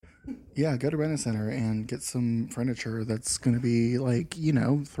Yeah, go to Rent-A-Center and get some furniture that's going to be like,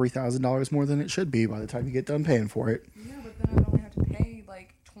 $3,000 more than it should be by the time you get done paying for it. Yeah, but then I'd only have to pay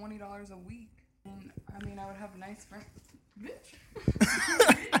like $20 a week. And I mean, I would have a nice friend. Bitch.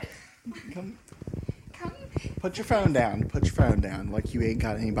 Come, Come. put your phone down. Put your phone down like you ain't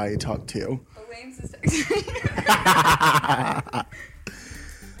got anybody to talk to. Elaine's is texting.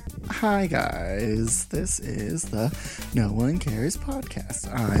 Hi, guys. This is the No One Cares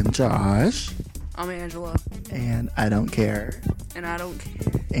podcast. I'm Josh. I'm Angela. And I don't care. And I don't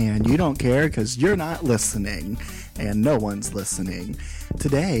care. And you don't care because you're not listening. And no one's listening.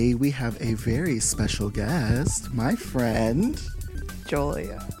 Today, we have a very special guest, my friend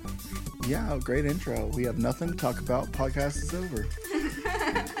Julia. Yeah, great intro. We have nothing to talk about. Podcast is over.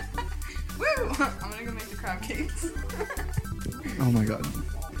 Woo! I'm gonna go make the crab cakes. Oh my god.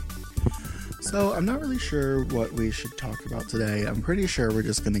 So, I'm not really sure what we should talk about today. I'm pretty sure we're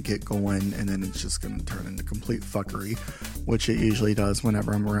just going to get going and then it's just going to turn into complete fuckery, which it usually does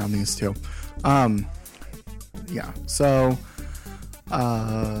whenever I'm around these two. Yeah, so,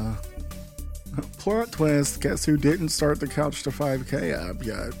 plot twist, guess who didn't start the Couch to 5K app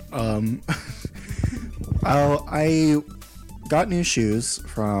yet? I got new shoes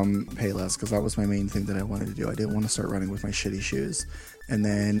from Payless because that was my main thing that I wanted to do. I didn't want to start running with my shitty shoes. And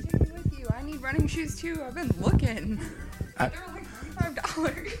then... with you. I need running shoes too. I've been looking. They're like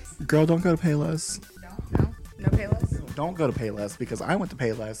 $35. Girl, don't go to Payless. No Payless? Don't go to Payless because I went to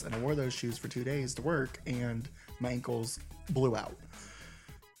Payless and I wore those shoes for 2 days to work and my ankles blew out.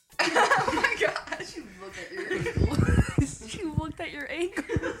 Oh my gosh. You looked at your ankles. You looked at your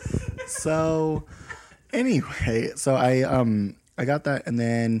ankles. So, anyway, so I got that and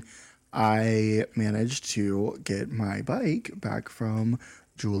then I managed to get my bike back from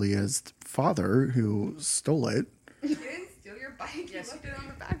Julia's father who stole it. You didn't steal your bike. Yes, you left it on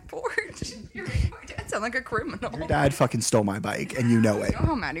the back porch. Your dad sound like a criminal. Your dad fucking stole my bike and you know it. You know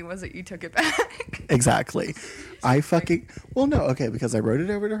how mad he was that you took it back? Exactly. Because I rode it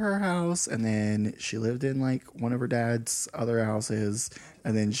over to her house and then she lived in like one of her dad's other houses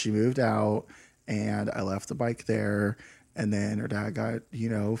and then she moved out and I left the bike there and then her dad got,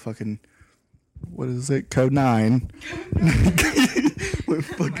 fucking, what is it? Code 9.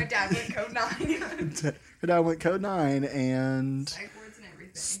 My dad went code 9. Her dad went Code 9 and Backwards and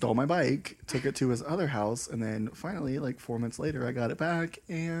everything. stole my bike, took it to his other house, and then finally, like 4 months later, I got it back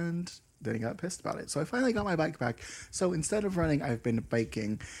and then he got pissed about it. So I finally got my bike back. So instead of running, I've been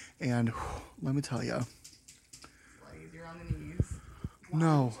biking and let me tell you. Like, you're on the knees.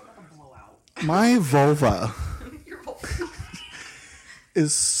 No. My vulva Your vulva.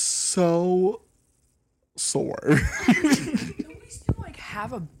 is so sore. At least you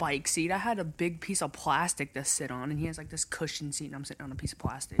have a bike seat. I had a big piece of plastic to sit on, and he has like this cushion seat, and I'm sitting on a piece of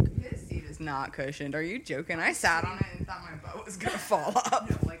plastic. His seat is not cushioned. Are you joking? I sat on it and thought my butt was gonna fall off.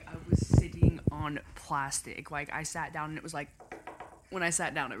 No, like I was sitting on plastic. Like I sat down, and it was like when I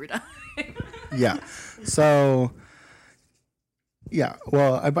sat down every time. Yeah. So, yeah.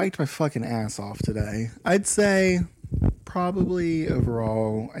 Well, I biked my fucking ass off today. I'd say probably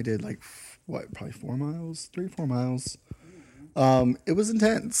overall I did like, probably 4 miles? 3-4 miles. It was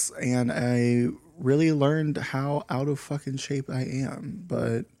intense, and I really learned how out of fucking shape I am,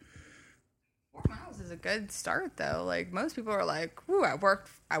 but 4 miles is a good start, though. Like, most people are like, "Woo, I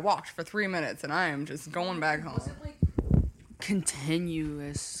walked for 3 minutes, and I am just going back home." Was it like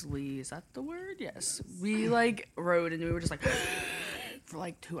continuously? Is that the word? Yes. We like rode, and we were just like for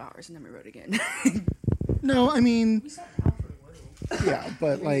like 2 hours, and then we rode again. no, I mean, We sat down for a little. yeah,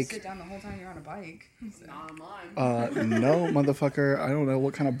 but You like, sit down the whole time you're on a bike. So. Not on mine. no, motherfucker, I don't know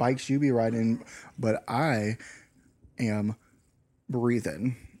what kind of bikes you be riding, but I am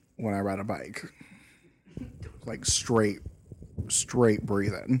breathing when I ride a bike. Like straight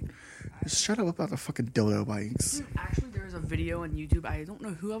breathing. Just shut up about the fucking dildo bikes. Actually, there was a video on YouTube. I don't know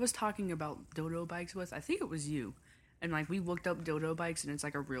who I was talking about dildo bikes with. I think it was you. And like we looked up dildo bikes, and it's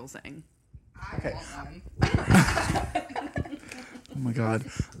like a real thing. Okay. I want one. Oh my god.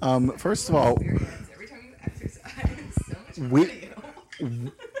 First of all, Experience. Every time you exercise, so much We-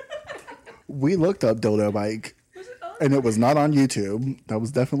 cardio. we looked up dildo bike, and it was not on YouTube. That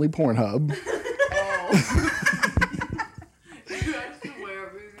was definitely Pornhub.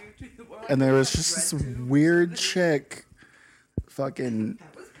 And there was just this weird chick fucking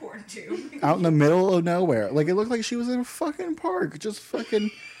That was porn too. out in the middle of nowhere. Like, it looked like she was in a fucking park, just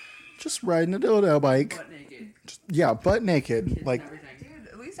riding a dildo bike. Butt naked. Yeah, butt naked. Like, Everything. Dude,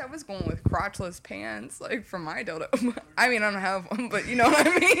 at least I was going with crotchless pants, like, for my dildo. I mean, I don't have one, but you know what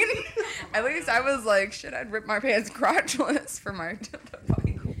I mean? At least I was like, shit, I'd rip my pants crotchless for my dildo bike.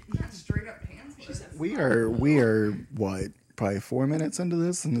 We are what? Probably 4 minutes into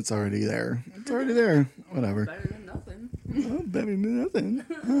this, and it's already there. It's already there. Whatever. Better than nothing. Oh, better than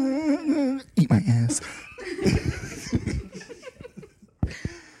nothing. Eat my ass.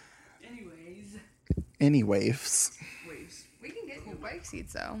 Anyways. We can get new bike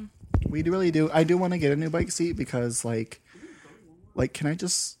seats though. We really do. I do want to get a new bike seat because, like, can I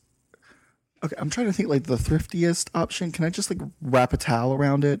just? Okay, I'm trying to think like the thriftiest option. Can I just like wrap a towel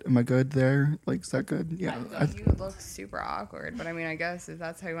around it? Am I good there? Like, is that good? Yeah. You would look super awkward, but I mean, I guess if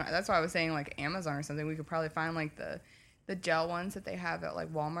that's how you want. That's why I was saying like Amazon or something. We could probably find like the gel ones that they have at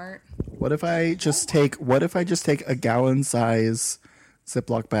like Walmart. What if I just take a gallon size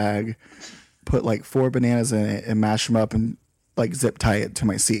Ziploc bag, put like 4 bananas in it, and mash them up and like zip tie it to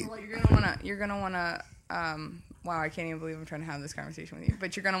my seat? Well, you're gonna wanna. Wow, I can't even believe I'm trying to have this conversation with you.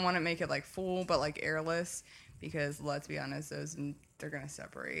 But you're gonna want to make it like full, but like airless, because let's be honest, they're gonna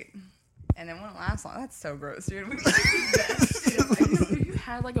separate, and then won't last long. That's so gross, dude. If you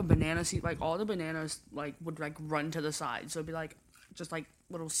had like a banana seat, like all the bananas like would like run to the side, so it'd be like just like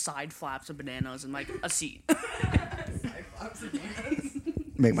little side flaps of bananas and like a seat. Side flaps of bananas.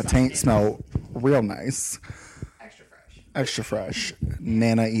 Make my taint smell real nice. Extra fresh. Extra fresh.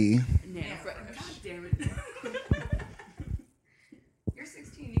 Nana E. Yeah, God damn it. You're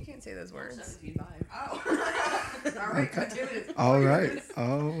 16. You can't say those words. 17.5. Oh. All right. God damn it. All right.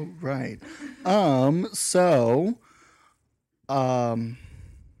 All right. So,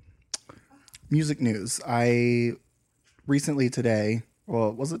 music news. I recently today,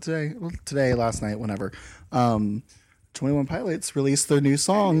 well, was it today? Well, today, last night, whenever. 21 Pilots released their new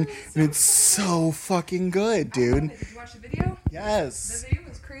song, and it's so fucking good, dude. Did you watch the video? Yes. The video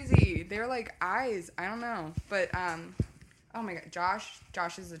was crazy. They were like eyes. I don't know, but oh my god,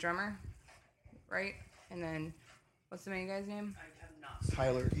 Josh is the drummer, right? And then what's the main guy's name?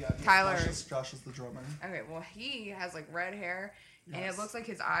 Tyler. Yeah. Tyler. Josh is the drummer. Okay, well he has like red hair, and it looks like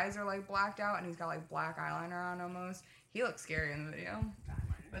his eyes are like blacked out, and he's got like black eyeliner on almost. He looks scary in the video,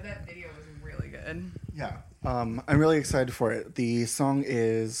 but that video was really good. Yeah. I'm really excited for it. The song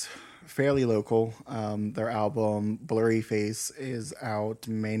is fairly local. Their album Blurry Face is out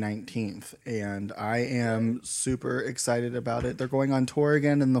May 19th, and I am super excited about it. They're going on tour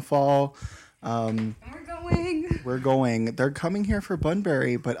again in the fall. And we're going. They're coming here for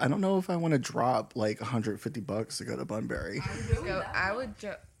Bunbury, but I don't know if I want to drop like $150 to go to Bunbury. I would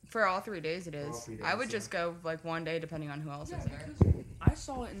for all 3 days it is. I would just go like one day depending on who else is there. I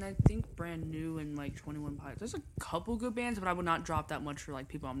saw it and I think Brand New and like 21 Pilots. There's a couple good bands, but I would not drop that much for like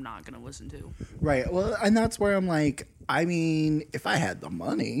people I'm not gonna listen to. Right. Well, and that's where I'm like, I mean, if I had the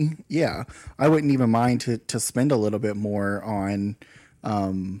money, yeah, I wouldn't even mind to spend a little bit more on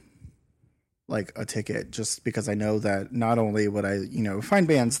like a ticket, just because I know that not only would I, find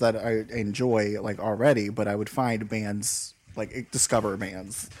bands that I enjoy like already, but I would find bands like discover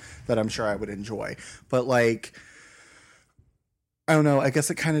bands that I'm sure I would enjoy. But like, I don't know. I guess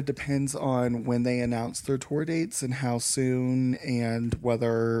it kind of depends on when they announce their tour dates and how soon, and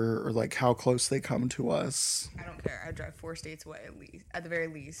whether or like how close they come to us. I don't care. I'd drive 4 states away at the very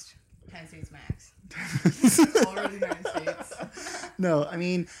least. 10 states max. Already 9 states. No, I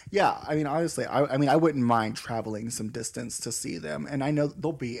mean, yeah. I mean, honestly, I wouldn't mind traveling some distance to see them. And I know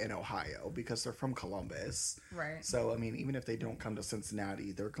they'll be in Ohio because they're from Columbus. Right. So, I mean, even if they don't come to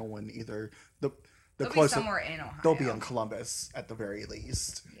Cincinnati, they're going either the They'll closer. be somewhere in Ohio. They'll be in Columbus at the very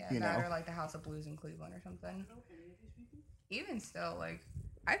least. Yeah, or like the House of Blues in Cleveland or something. Even still, like,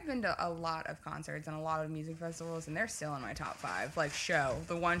 I've been to a lot of concerts and a lot of music festivals, and they're still in my top 5. Like,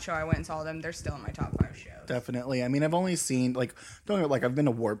 the one show I went and saw them, they're still in my top 5 shows. Definitely. I mean, I've only seen I've been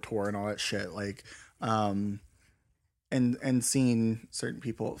to Warped Tour and all that shit. Like, and seen certain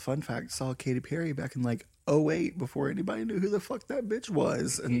people. Fun fact: saw Katy Perry back in like '08 before anybody knew who the fuck that bitch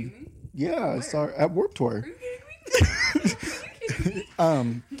was. And yeah, I saw her at Warped Tour.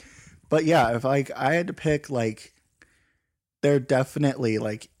 But yeah, if like I had to pick, like, they're definitely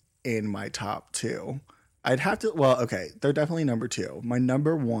like in my top 2. I'd have to. Well, okay, they're definitely number 2. My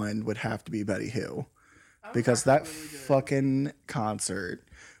number 1 would have to be Betty Who, because that really fucking concert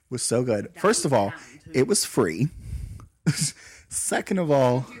was so good. First of all, it was free. Second of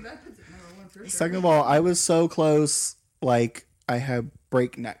all, I was so close. Like, I had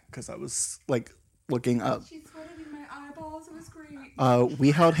breakneck because I was like looking up. She sweated in my eyeballs. It was great.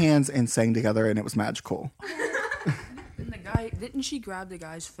 We held hands and sang together, and it was magical. And the guy, didn't she grab the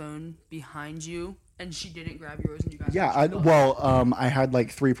guy's phone behind you, and she didn't grab yours, and you guys? Yeah, I had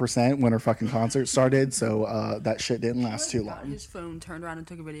like 3% when her fucking concert started, so that shit didn't last too long. His phone, turned around and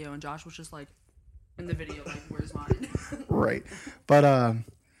took a video, and Josh was just like, in the video, like, where's mine? Right, but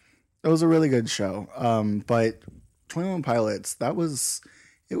It was a really good show. But 21 Pilots, it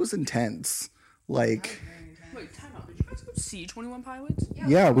was intense. Like, Wait, time out. Did you guys go see 21 Pilots?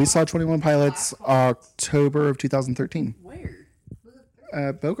 yeah, we saw 21 Pilots October of 2013 Where?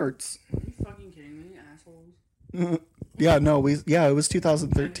 at Bogarts. Are you fucking kidding me, assholes? Yeah, no, it was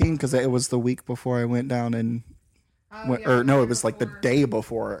 2013 because it was the week before I went down and it was like the day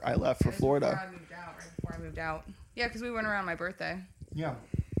before I left for Florida. Before I moved out. Yeah, because we went around my birthday. Yeah.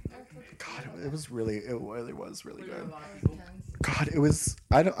 God, it really was really good. Intense. God, it was.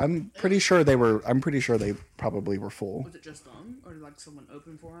 I'm pretty sure they probably were full. Was it just them? Or did like someone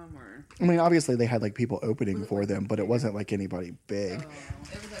open for them? Or I mean, obviously they had like people opening for them, but it wasn't like anybody big. It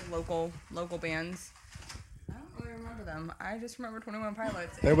was like local bands. I don't really remember them. I just remember 21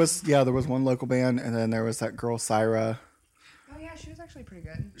 Pilots. There was one local band, and then there was that girl Syra. Oh yeah, she was actually pretty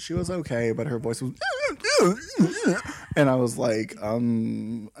good. She was okay, but her voice was. And I was like, I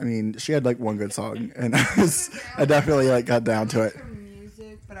mean, she had like one good song, and I definitely like got down to it. Her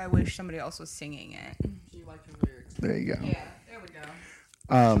music, but I wish somebody else was singing it. do you like her lyrics? There you go. Yeah, there we go.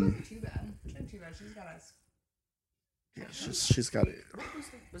 Too bad. Too bad. She's got us. Yeah, she's got it.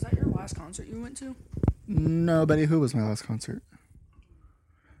 Was that your last concert you went to? No, Betty Who was my last concert.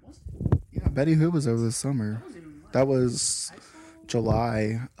 Was it? Yeah, Betty Who was over the summer. That was even last. That was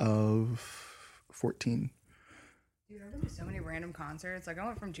July of 14. Dude, I've been to so many random concerts. Like I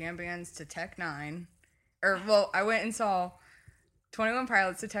went from jam bands to Tech Nine, I went and saw 21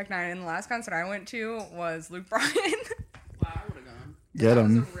 Pilots to Tech Nine, and the last concert I went to was Luke Bryan. Wow, I would have gone. Get That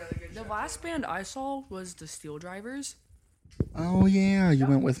was a them. really good The show. last band I saw was the Steel Drivers. Oh yeah, you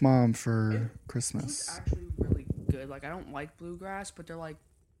went with Mom for It's Christmas. actually really good. Like I don't like bluegrass, but they're like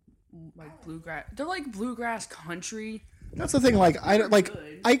bluegrass. They're like bluegrass country. That's the thing. Like I don't like.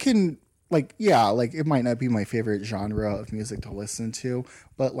 Good. I can like yeah. Like it might not be my favorite genre of music to listen to,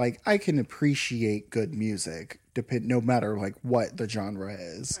 but like I can appreciate good music. No matter like what the genre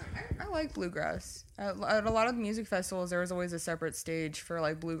is. I like bluegrass. At a lot of music festivals, there was always a separate stage for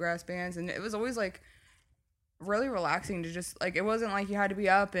like bluegrass bands, and it was always like really relaxing to just like it wasn't like you had to be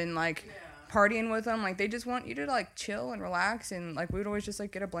up and like partying with them. Like they just want you to like chill and relax, and like we would always just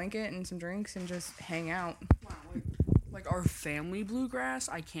like get a blanket and some drinks and just hang out. Wow, like our family bluegrass,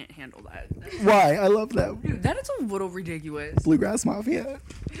 I can't handle that. Why? I love that Dude, that is a little ridiculous. Bluegrass Mafia.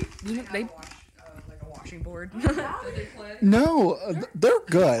 You know, they Like a washing board. No, they're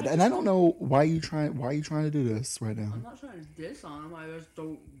good, and I don't know why you trying to do this right now. I'm not trying to diss on them. I just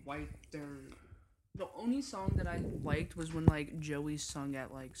don't like their. The only song that I liked was when like Joey sung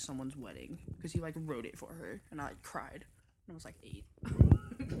at like someone's wedding because he like wrote it for her, and I like cried. And I was like 8.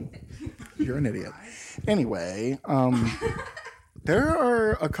 You're an idiot. Anyway, there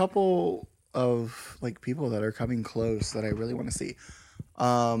are a couple of like people that are coming close that I really want to see.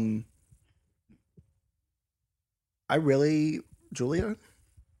 Julia,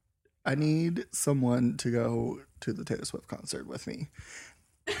 I need someone to go to the Taylor Swift concert with me.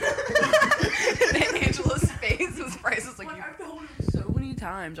 Angela's face was priceless. Like you I've told him so many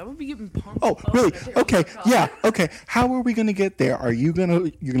times. I would be getting pumped. Oh, up really? at Okay, Taylor yeah, okay. How are we gonna get there? Are you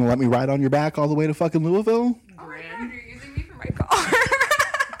gonna let me ride on your back all the way to fucking Louisville? Grand. you're using me for my car.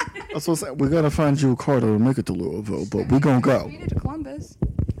 That's what I'm saying. We gotta find you a car to make it to Louisville, but we gonna go. We made it to Columbus. It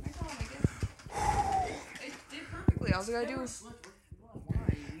did perfectly. All we gotta do is. Why?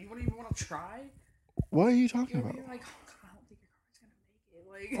 You wouldn't even want to try? What are you talking about? You're like, oh god, I don't think your car's gonna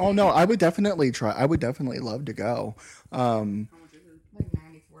make it. Like, Oh no, I would definitely try. I would definitely love to go. how much is it? Like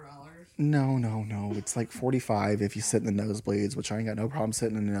 $94. No. It's like 45 if you sit in the nosebleeds, which I ain't got no problem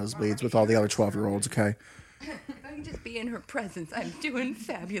sitting in the nosebleeds with all the other 12-year-olds. Okay. If I can just be in her presence, I'm doing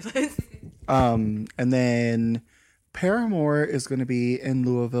fabulous. And then Paramore is going to be in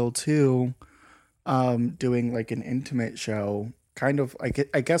Louisville too, doing like an intimate show. Kind of, I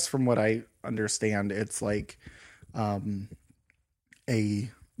guess from what I understand, it's like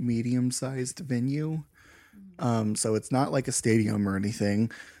a medium-sized venue. So it's not like a stadium or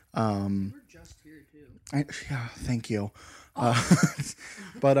anything. We're just here too. Yeah, thank you.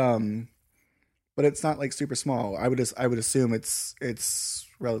 But it's not like super small. I would assume it's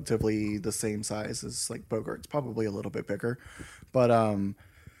relatively the same size as like Bogart's, probably a little bit bigger. But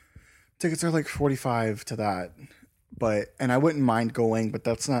tickets are like 45 to that. And I wouldn't mind going, but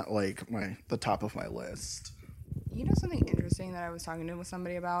that's not like the top of my list. You know something interesting that I was talking to with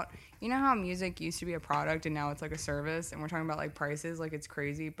somebody about? You know how music used to be a product and now it's like a service, and we're talking about like prices, like it's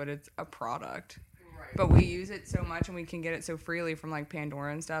crazy, but it's a product. Right. But we use it so much and we can get it so freely from like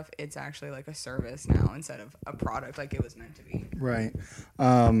Pandora and stuff. It's actually like a service now instead of a product like it was meant to be. Right.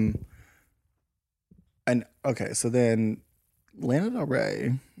 And okay, so then Lana Del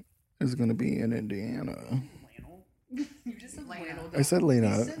Rey is going to be in Indiana. Flannel? You just said Lana. Flannel. I said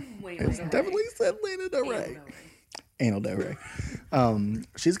Lena. You said Lana. I definitely said Lana Del Rey. Anal Del Rey.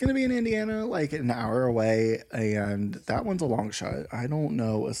 She's going to be in Indiana, like an hour away, and that one's a long shot. I don't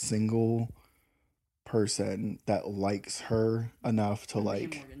know a single person that likes her enough to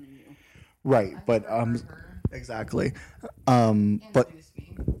like. Right, but exactly. But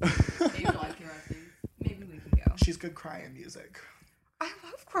Maybe like her, I think. Maybe we can go. she's good crying music. I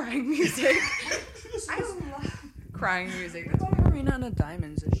love crying music. I love crying music. What about Arena and the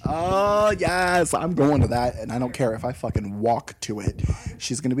Diamonds this year? Oh yes, I'm going to that, and I don't care if I fucking walk to it.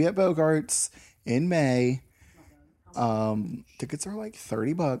 She's gonna be at Bogarts in May. Tickets are like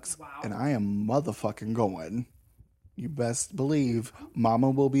 $30, and I am motherfucking going. You best believe Mama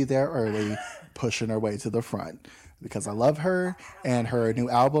will be there early, pushing her way to the front because I love her, and her new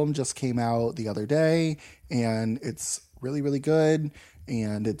album just came out the other day, and it's really, really good,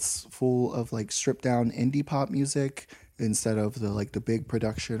 and it's full of like stripped down indie pop music instead of the big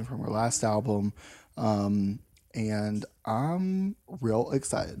production from her last album. And I'm real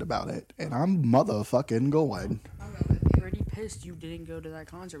excited about it, and I'm motherfucking going. I'm already pissed you didn't go to that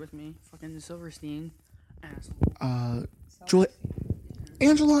concert with me. Fucking Silverstein. Asshole.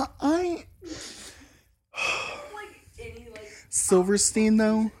 Angela, Like any Silverstein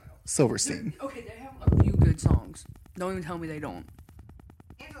though? Silverstein. Okay, they have a few good songs. Don't even tell me they don't.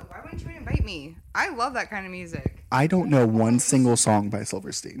 Angela, why wouldn't you invite me? I love that kind of music. I don't know one single song by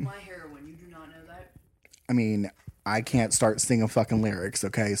Silverstein. My Heroine, you do not know that? I mean, I can't start singing fucking lyrics,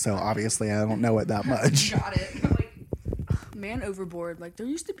 okay? So obviously I don't know it that much. Got it. Like, Man Overboard, like there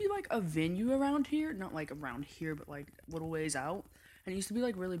used to be like a venue around here, not like around here, but like little ways out. And it used to be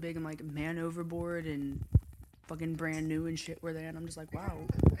like really big and like Man Overboard and fucking Brand New and shit were there. And I'm just like, wow.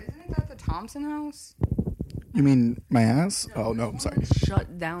 Isn't that the Thompson House? You mean my ass? Oh no, I'm sorry. It's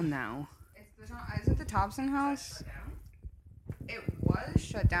shut down now. Isn't the Thompson House? It was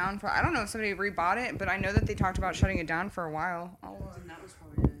shut down for. I don't know if somebody rebought it, but I know that they talked about shutting it down for a while. And that was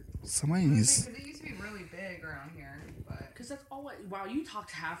probably it. Somebody needs. Because it used to be really big around here. But Because that's all. Wow, you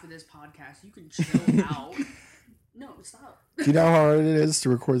talked half of this podcast. You can chill out. No, stop. Do you know how hard it is to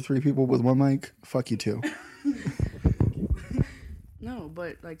record 3 people with 1 mic? Fuck you too. No,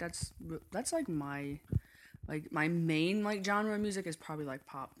 but like that's like my main like genre of music is probably like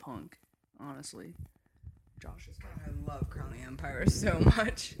pop punk. Honestly, Josh is. I love Crown the Empire so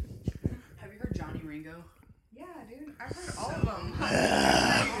much. Have you heard Johnny Ringo? Yeah, dude, I've heard all of them.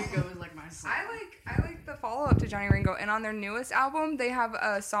 Ringo is like my song. I like the follow up to Johnny Ringo, and on their newest album, they have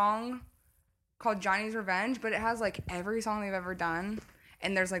a song called Johnny's Revenge, but it has like every song they've ever done,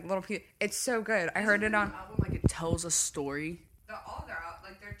 and there's like little pieces. It's so good. I heard it on. Album like it tells a story. All their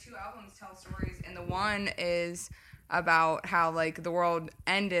their 2 albums tell stories, and the one is about how like the world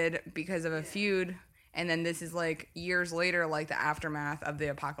ended because of a feud, and then this is like years later, like the aftermath of the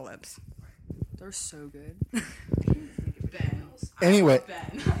apocalypse. They're so good. Ben. Anyway,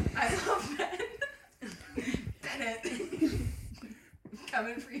 I love Ben. Bennett.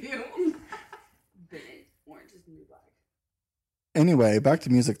 Coming for you. Bennett, Orange is the New Black. anyway, back to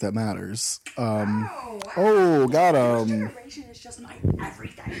music that matters. Wow. Oh, got Generation is just my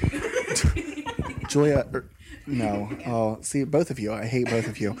everything. Julia. No. Oh, see, both of you. I hate both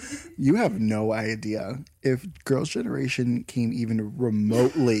of you. You have no idea if Girls' Generation came even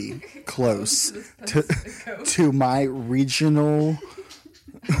remotely close to my regional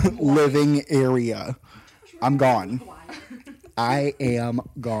living area. I'm gone. I am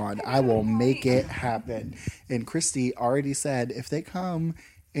gone. I will make it happen. And Christy already said if they come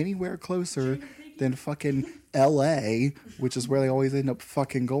anywhere closer than fucking LA, which is where they always end up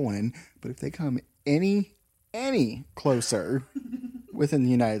fucking going, but if they come any closer within the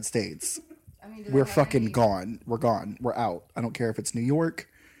United States, we're fucking gone. We're gone. We're out. I don't care if it's New York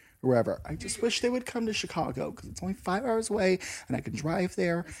or wherever. I just wish they would come to Chicago because it's only 5 hours away and I can drive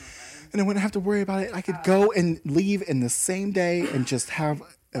there and I wouldn't have to worry about it. I could go and leave in the same day and just have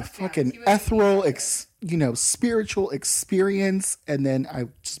a fucking ethereal, spiritual experience, and then I'd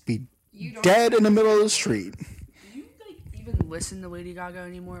just be dead in the middle of the street. Do you even listen to Lady Gaga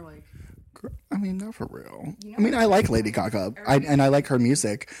anymore? Like, I mean, not for real. I mean, I like Lady Gaga, and I like her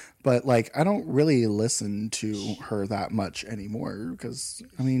music, but like, I don't really listen to her that much anymore because,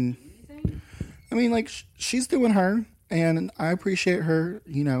 I mean, like she's doing her, and I appreciate her.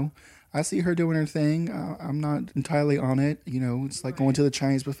 I see her doing her thing. I'm not entirely on it. It's like going to the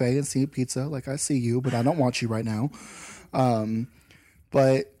Chinese buffet and seeing pizza. Like, I see you, but I don't want you right now.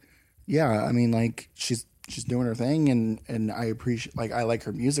 But yeah, I mean, like she's she's doing her thing, and I appreciate, like, I like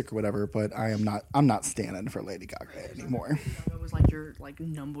her music or whatever, but I'm not standing for Lady Gaga anymore. That was like your like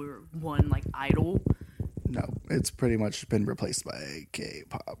number one like idol. No, it's pretty much been replaced by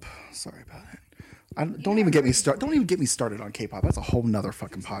K-pop. Sorry about it. Don't even get me started on K-pop. That's a whole nother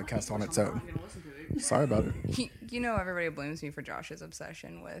fucking podcast on its own. Sorry about it. You know, everybody blames me for Josh's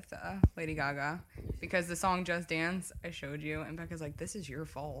obsession with Lady Gaga because the song Just Dance I showed you, and Becca's like, this is your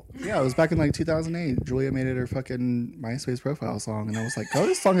fault. Yeah, it was back in like 2008. Julia made it her fucking MySpace profile song, and I was like, oh,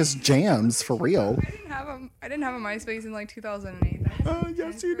 this song is jams for real. I didn't have a MySpace in like 2008. Oh,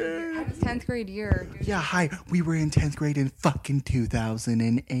 yes, you did. I was 10th grade year. Dude. Yeah, hi. We were in 10th grade in fucking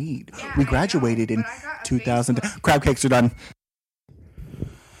 2008. Yeah, We I graduated know, in but I got a 2000. Facebook. Crab cakes are done.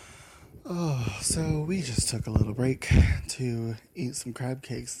 Oh, so we just took a little break to eat some crab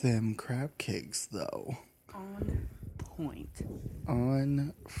cakes. Them crab cakes, though. On point.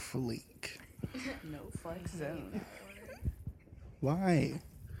 On fleek. No flex zone. Why?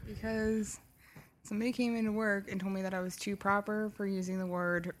 Because somebody came into work and told me that I was too proper for using the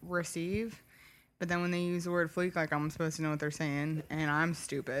word receive. But then when they use the word fleek, like I'm supposed to know what they're saying, and I'm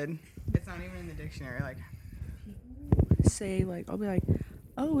stupid. It's not even in the dictionary. Like, Say like I'll be like,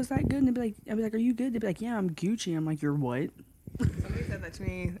 oh, is that good? And I'll be like, are you good? They'd be like, yeah, I'm Gucci. I'm like, you're what? somebody said that to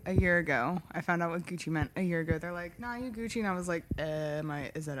me a year ago. I found out what Gucci meant a year ago. They're like, nah, you Gucci, and I was like, am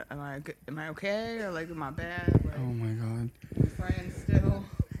I okay, or like, am I bad? Like, Oh my god. friends still.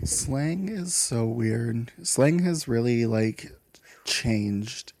 Slang is so weird. Slang has really like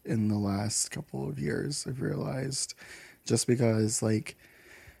changed in the last couple of years, I've realized. Just because like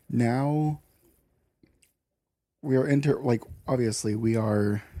now we are obviously we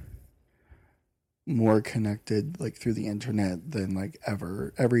are more connected like through the internet than like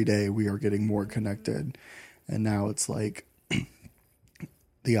ever. Every day we are getting more connected. And now it's like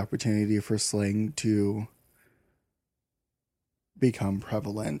the opportunity for slang to become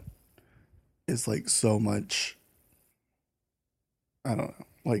prevalent is like so much, I don't know,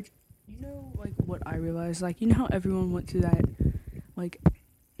 like, You know, like what I realized, like you know how everyone went through that, like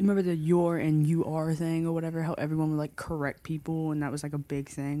remember the "your" and "you are" thing or whatever? How everyone would like correct people, and that was like a big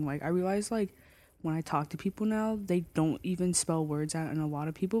thing. Like I realized, like when I talk to people now, they don't even spell words out, and a lot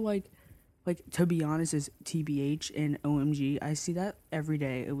of people like to be honest, is TBH and OMG. I see that every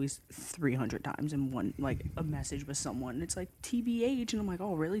day at least 300 times in one like a message with someone. And it's like TBH, and I'm like,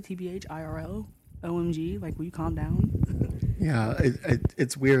 oh really? TBH, IRL, OMG. Like, will you calm down? yeah,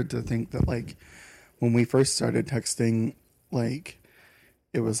 it's weird to think that like when we first started texting, like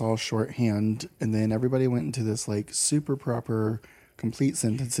it was all shorthand, and then everybody went into this like super proper complete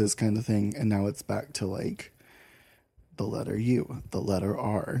sentences kind of thing, and now it's back to like the letter U, the letter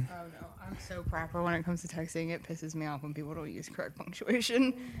R. Oh no, I'm so proper when it comes to texting. It pisses me off when people don't use correct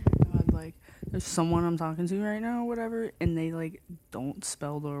punctuation. God, like there's someone I'm talking to right now or whatever, and they like don't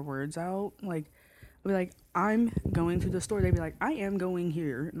spell their words out. Like I'll be like, I'm going to the store. They'd be like, I am going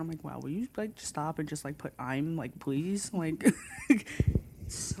here, and I'm like, wow, will you like just stop and just like put I'm, like, please? Like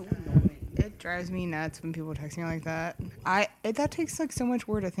it's so annoying. It drives me nuts when people text me like that. That takes like so much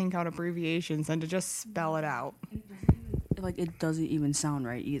work to think out abbreviations and to just spell it out. Like it doesn't even sound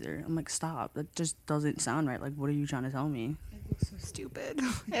right either. I'm like, stop. That just doesn't sound right. Like, what are you trying to tell me? It looks so stupid.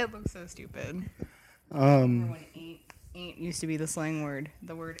 It looks so stupid. Um, Remember when ain't used to be the slang word.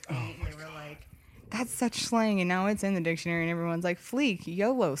 The word ain't, they were like, that's such slang, and now it's in the dictionary, and everyone's like, fleek,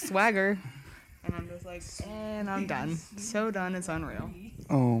 YOLO, swagger. And I'm just like, and I'm done. So done, it's unreal.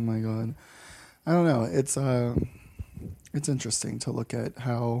 oh my god, I don't know. It's interesting to look at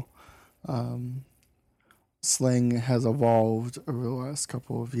how slang has evolved over the last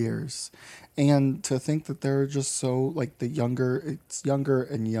couple of years, and to think that there are just so like it's younger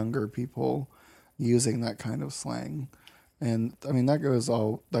and younger people using that kind of slang. And I mean that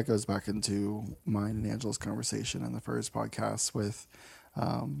goes back into mine and Angela's conversation in the first podcast with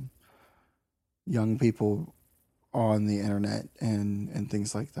young people on the internet and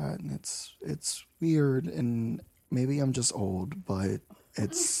things like that. And it's weird, and maybe I'm just old, but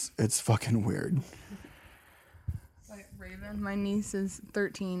it's fucking weird. Like Raven, my niece is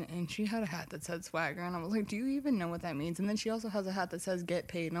 13, and she had a hat that said swagger, and I was like, do you even know what that means? And then she also has a hat that says get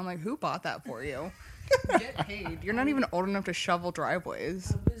paid, and I'm like, who bought that for you? Get paid. You're not even old enough to shovel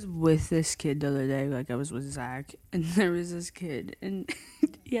driveways. I was with this kid the other day, like I was with Zach, and there was this kid, and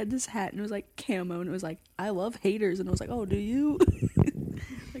he had this hat, and it was like camo, and it was like, I love haters, and I was like, oh, do you?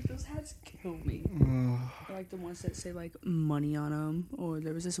 Like, those hats kill me. Or like the ones that say like money on them, or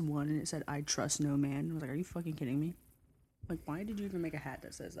there was this one, and it said, I trust no man. I was like, are you fucking kidding me? Like, why did you even make a hat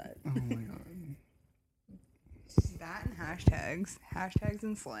that says that? Oh my god. That and hashtags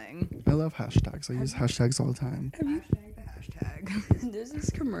and slang. I love hashtags. I use hashtags all the time. Hashtag the hashtag. There's this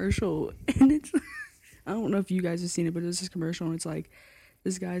commercial, and it's I don't know if you guys have seen it, but there's this commercial, and it's like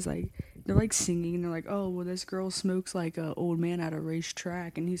this guy's like they're like singing, and they're like, oh well, this girl smokes like a old man at a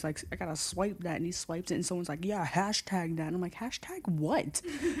racetrack, and he's like, I gotta swipe that, and he swipes it, and someone's like, yeah, hashtag that, and I'm like, hashtag what?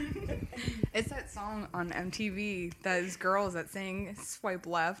 It's that song on MTV, those girls that sing "Swipe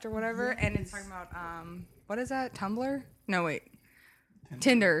Left" or whatever, and it's talking about what is that? Tumblr? No, wait,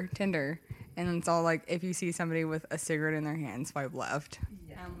 Tinder, and it's all like if you see somebody with a cigarette in their hand, swipe left.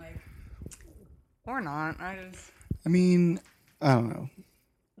 Yeah. I'm like, or not. I mean, I don't know.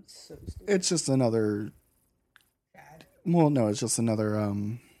 It's so stupid. It's just another. Bad. Well, no, it's just another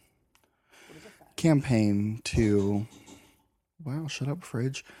campaign to. Wow, shut up,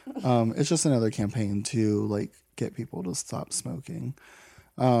 fridge. It's just another campaign to like get people to stop smoking.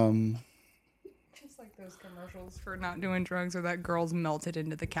 Just like those commercials for not doing drugs, or that girl's melted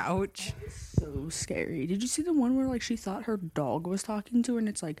into the couch. So scary. Did you see the one where like she thought her dog was talking to her, and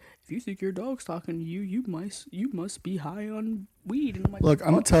it's like, if you think your dog's talking to you, you must be high on weed. And I'm like, Look,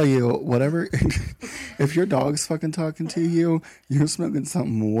 I'm gonna tell you, whatever. If your dog's fucking talking to you, you're smoking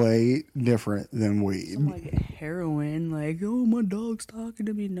something way different than weed. some like heroin, like, oh, my dog's talking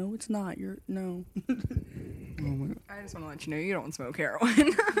to me. No, it's not. No. I just want to let you know you don't smoke heroin.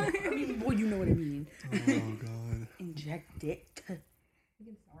 I mean, well, you know what I mean. Oh god. Inject it. You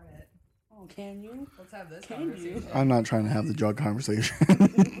can start it. Oh, can you? Let's have this Can conversation. I'm not trying to have the drug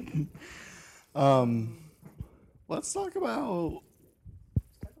conversation. Let's talk about.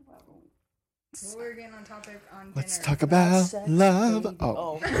 Well, we're getting on topic on dinner. Let's talk about Sex, love. baby.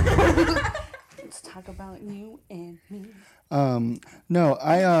 Oh. Let's talk about you and me. No,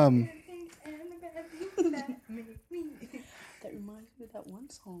 That reminds me of that one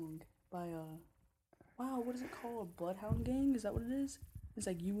song by wow, what is it called? Bloodhound Gang? Is that what it is? It's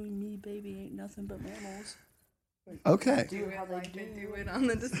like you and me, baby, ain't nothing but mammals. Like, Okay. Do it how they like they do. do it on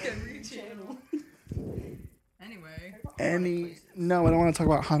the Discovery Channel. Anyway, No, I don't want to talk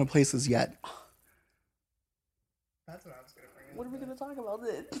about haunted places yet. that's what I was gonna bring up. What are we gonna talk about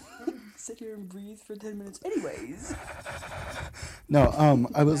then? Sit here and breathe for 10 minutes. Anyways. No,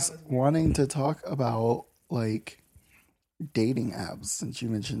 I was wanting to talk about like dating apps since you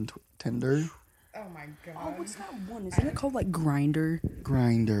mentioned Tinder, Oh my Oh, god. what's that one? Isn't it called like Grinder?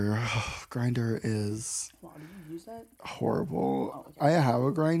 Grinder. Grinder is Wow, do you use that? horrible. Oh, okay. I have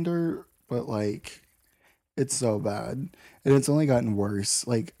a Grinder, but like it's so bad, and it's only gotten worse.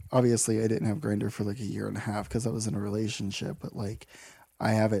 Like obviously, I didn't have Grinder for like a year and a half because I was in a relationship, but like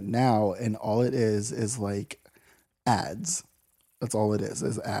I have it now, and all it is like ads. That's all it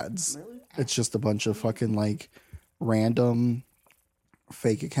is ads. Really? It's just a bunch of fucking like random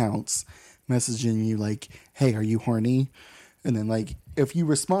fake accounts messaging you like, hey, are you horny? And then like if you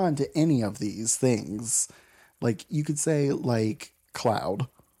respond to any of these things, like you could say like cloud,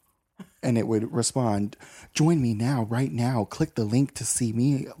 and it would respond, join me now, right now, click the link to see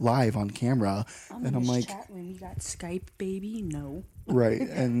me live on camera. I'm And in I'm this like, chat room. You got Skype, baby? No. right.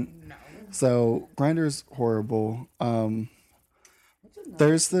 And No. so Grindr's horrible. What's another?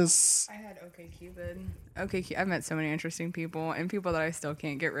 There's this I had OkCupid. I've met so many interesting people and people that I still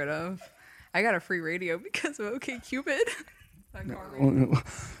can't get rid of. I got a free radio because of OkCupid. That car radio.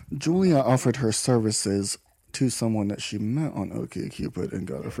 Julia offered her services to someone that she met on OkCupid and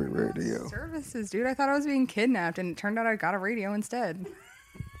got a free radio. Services, dude. I thought I was being kidnapped, and it turned out I got a radio instead.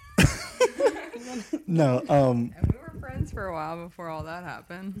 No, And we were friends for a while before all that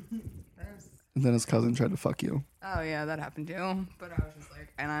happened. and then his cousin tried to fuck you. Oh yeah, that happened too. But I was just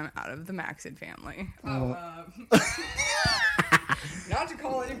like, and I'm out of the Maxid family. Not to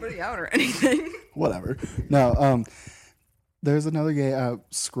call anybody out or anything. Whatever. No, there's another gay app,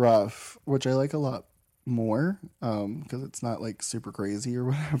 Scruff, which I like a lot more, because it's not like super crazy or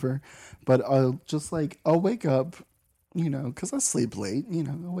whatever. But I'll wake up, because I sleep late,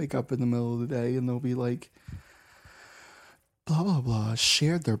 I'll wake up in the middle of the day and they'll be like, blah, blah, blah,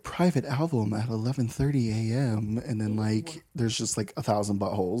 shared their private album at 11:30 a.m. And then like, there's just like 1,000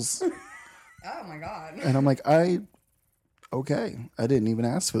 buttholes. Oh my god. And I'm like, okay, I didn't even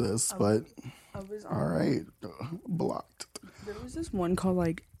ask for this, but I was all right, blocked. There was this one called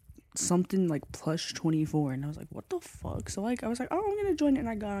like something like Plush 24, and I was like, what the fuck? So like I was like, oh, I'm gonna join it, and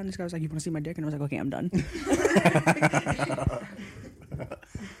I got on. This guy was like, you want to see my dick? And I was like, okay, I'm done.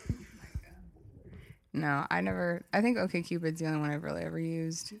 No, I think OkCupid's the only one I've really ever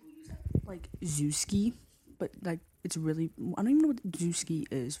used. Like Zooski, but like it's really, I don't even know what Zooski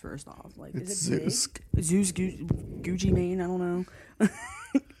is. First off, like It's is it big? Zeus Gucci Mane? I don't know.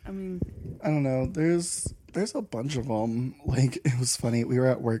 I mean, I don't know. There's there's a bunch of them. Like, it was funny. We were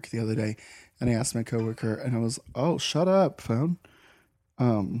at work the other day, and I asked my coworker, and I was, oh, shut up, phone.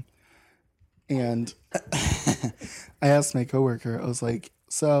 And I asked my coworker, I was like,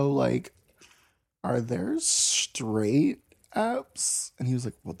 so, like, are there straight apps? And he was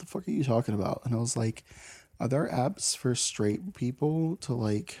like, what the fuck are you talking about? And I was like, are there apps for straight people to,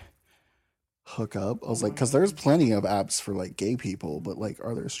 like, hook up? I was like, because there's plenty of apps for, like, gay people, but, like,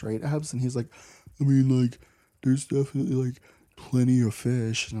 are there straight apps? And he's like, I mean, like, there's definitely, like, plenty of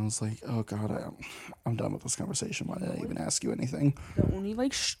fish. And I was like, oh, God, I'm done with this conversation. Why did I even ask you anything? The only,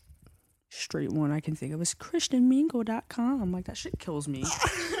 like, straight one I can think of is ChristianMingle.com. Like, that shit kills me.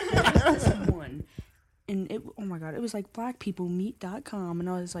 This one. And it, oh my God, it was like blackpeoplemeet.com. And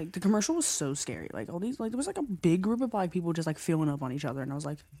I was like, the commercial was so scary. Like, all these, like, there was like a big group of black people just like filling up on each other. And I was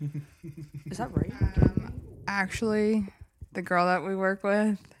like, is that right? Actually, the girl that we work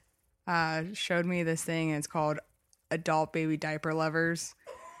with showed me this thing, and it's called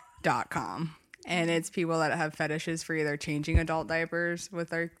adultbabydiaperlovers.com. And it's people that have fetishes for either changing adult diapers with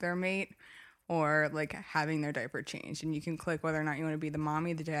their mate or like having their diaper changed. And you can click whether or not you want to be the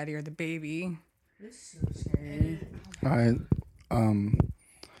mommy, the daddy, or the baby. It's so scary.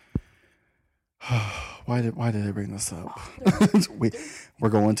 Why did I bring this up? We're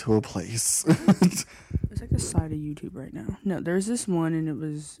going to a place. It's like the side of YouTube right now. No, there's this one, and it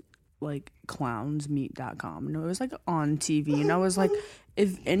was like clownsmeet.com. No, it was like on TV, and I was like,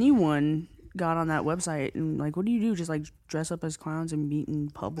 if anyone got on that website and like, what do you do? Just like dress up as clowns and meet in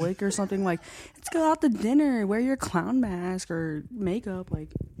public or something? Like, let's go out to dinner, wear your clown mask or makeup.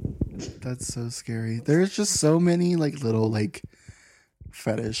 Like, That's so scary. There's just so many like little like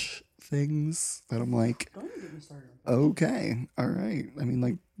fetish things that I'm like, don't even get me started. okay, all right. I mean,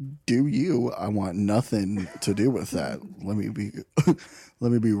 like, do you? I want nothing to do with that. Let me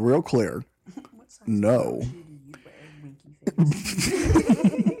be real clear. No.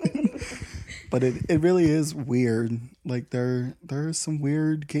 But it really is weird. Like there are some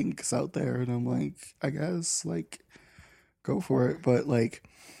weird kinks out there, and I'm like, I guess like go for it. But like,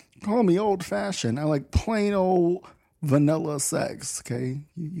 call me old fashioned. I like plain old vanilla sex. Okay,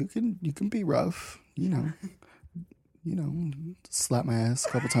 you can be rough. You know, slap my ass a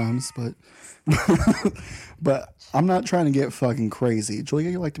couple times, but but I'm not trying to get fucking crazy. Julia,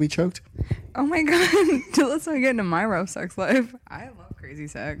 you like to be choked? Oh my God. Let's not get into my rough sex life. I love crazy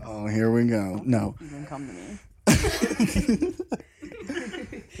sex. Oh, here we go. No. Even come to me.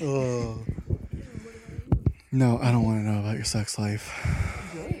 Oh. No, I don't want to know about your sex life.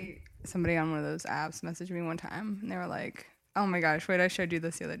 Somebody on one of those apps messaged me one time, and they were like, oh my gosh, wait, I showed you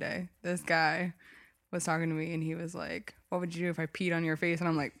this the other day. This guy was talking to me, and he was like, what would you do if I peed on your face? And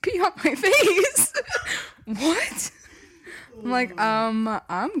I'm like, pee on my face? What? I'm like,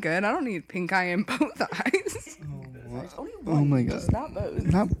 I'm good. I don't need pink eye in both eyes. Oh my God. Just not both.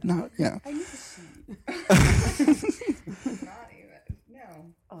 Not yeah. I need to see. Not even.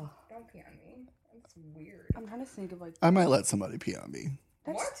 No. Oh. Don't pee on me. That's weird. I'm trying to think of like. I might let somebody pee on me.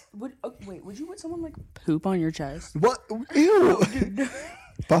 Wait, would you let someone like poop on your chest? What? Ew.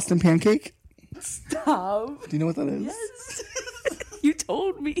 Boston pancake? Stop. Do you know what that is? Yes. You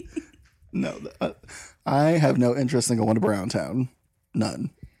told me. No. I have no interest in going to Browntown.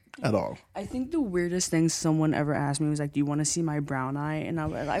 None. At all. I think the weirdest thing someone ever asked me was like, do you want to see my brown eye? And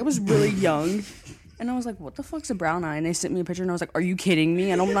I was really young. And I was like, what the fuck's a brown eye? And they sent me a picture, and I was like, are you kidding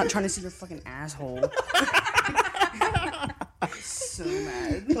me? And I'm not trying to see your fucking asshole. So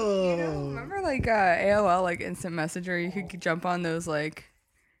mad. Remember like AOL, like instant messenger, you could jump on those like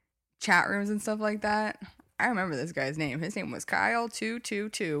chat rooms and stuff like that? I remember this guy's name. His name was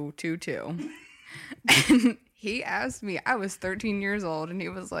Kyle22222. And he asked me, I was 13 years old, and he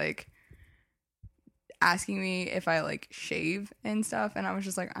was like asking me if I like shave and stuff, and I was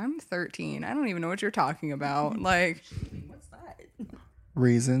just like, I'm 13. I don't even know what you're talking about. Like, What's that?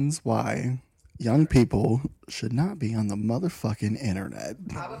 Reasons why young people should not be on the motherfucking internet.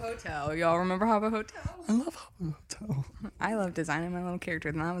 Habba Hotel. Y'all remember Habba Hotel? I love Habba Hotel. I love designing my little character,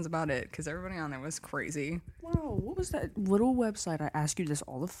 and that was about it, because everybody on there was crazy. Wow, what was that little website? I ask you this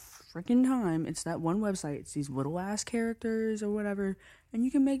all the freaking time. It's that one website. It's these little ass characters or whatever, and you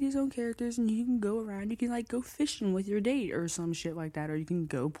can make these own characters, and you can go around. You can like go fishing with your date or some shit like that, or you can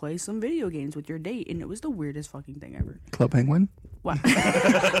go play some video games with your date. And it was the weirdest fucking thing ever. Club Penguin? What?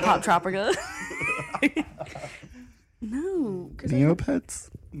 Pop Tropica? No. Neopets?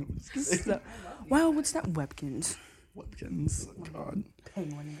 Wow, what's that? Webkins. Webkins. God.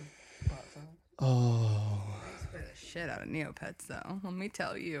 Penguin. Oh. Spare the shit out of Neopets, though. Let me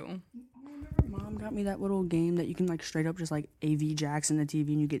tell you. Mom got me that little game that you can like straight up just like AV jacks in the TV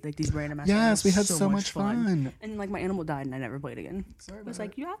and you get like these random. Yes, we had so so much fun. And like my animal died and I never played again. It was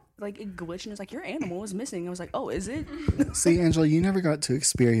like like it glitched and it's like your animal is missing. I was like, oh, is it? See, Angela, you never got to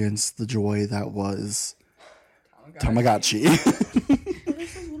experience the joy that was Tamagotchi.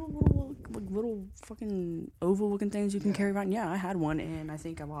 There's those little fucking oval looking things you can carry around. Yeah, I had one and I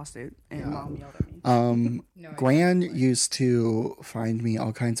think I lost it and Mom yelled at me. Gran used to find me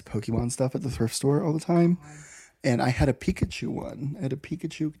all kinds of Pokemon stuff at the thrift store all the time. And I had a Pikachu one. I had a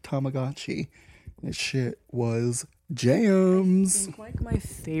Pikachu Tamagotchi. This shit was jams. I think like my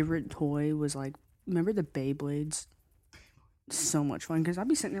favorite toy was like, remember the Beyblades? So much fun because I'd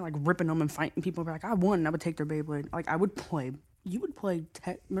be sitting there like ripping them and fighting people. Be like, I won. And I would take their Beyblade. Like I would play. You would play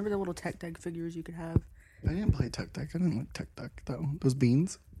tech. Remember the little Tech Deck figures you could have? I didn't play Tech Deck. I didn't like Tech Deck though. Those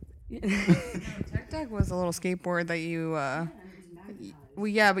beans. Tech Deck was a little skateboard that you. Well,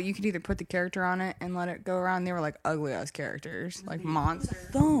 yeah, but you could either put the character on it and let it go around. They were like ugly ass characters, like monsters.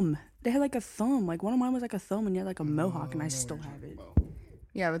 Thumb. They had like a thumb. Like one of mine was like a thumb, and you had like a mohawk, and I still have it.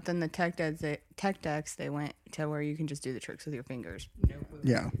 Yeah, but then the Tech Decks, they went to where you can just do the tricks with your fingers. No clue.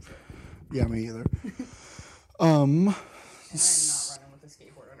 Yeah. Yeah, me either. And I am not running with a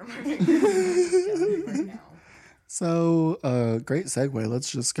skateboard under my fingers. Right now. So, great segue. Let's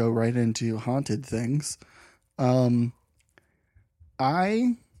just go right into haunted things. Let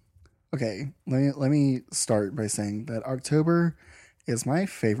me start by saying that October is my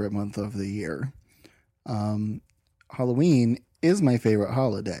favorite month of the year. Halloween is my favorite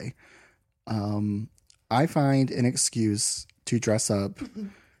holiday. I find an excuse to dress up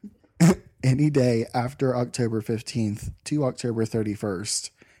any day after October 15th to October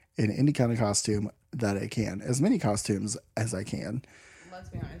 31st in any kind of costume that I can. As many costumes as I can. Let's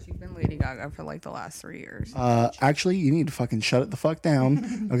be honest, you've been Lady Gaga for like the last 3 years. Actually, you need to fucking shut it the fuck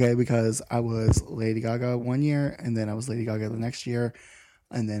down, okay? Because I was Lady Gaga one year, and then I was Lady Gaga the next year,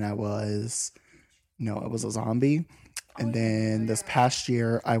 and then I was a zombie, and then this past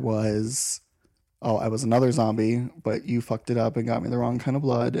year I was another zombie, but you fucked it up and got me the wrong kind of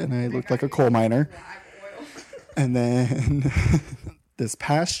blood, and I looked like a coal miner. And then this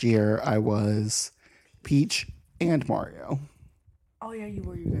past year I was Peach and Mario. Oh yeah, you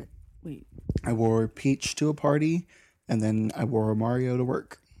were. You got. Wait. I wore Peach to a party, and then I wore Mario to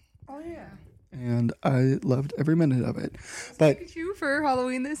work. Oh yeah. And I loved every minute of it. But Pikachu for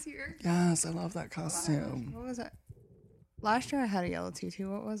Halloween this year. yes, I love that costume. What was it? Last year I had a yellow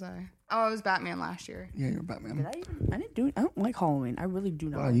tutu. What was I? Oh, I was Batman last year. Yeah, you're Batman. I don't like Halloween. I really do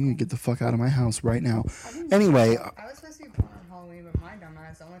not. Wow, you need to get the fuck out of my house right now. Anyway, I was supposed to be born on Halloween, but my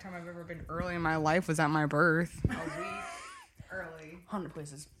dumbass, the only time I've ever been early in my life was at my birth. A week early. 100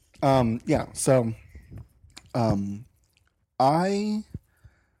 places. yeah, so I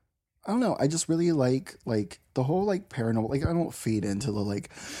don't know, I just really like the whole like paranormal, like I don't feed into the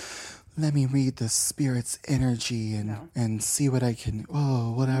like let me read the spirit's energy and see what I can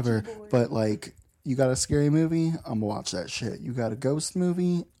whatever. But like you got a scary movie, I'm gonna watch that shit. You got a ghost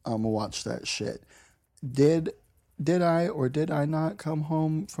movie, I'm gonna watch that shit. Did I or did I not come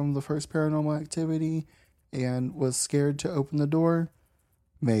home from the first Paranormal Activity and was scared to open the door?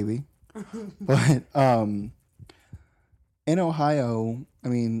 Maybe. But in Ohio,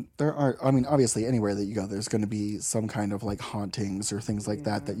 obviously anywhere that you go, there's going to be some kind of like hauntings or things like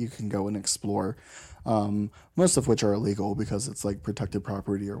that you can go and explore. Most of which are illegal because it's like protected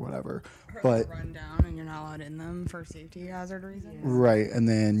property or whatever. But run down and you're not allowed in them for safety hazard reasons. Right, and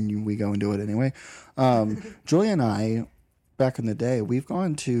then we go and do it anyway. Julia and I, back in the day, we've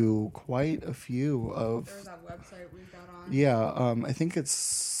gone to quite a few of. There's that website we got on. Yeah, I think it's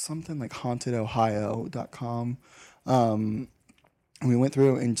something like hauntedohio.com. We went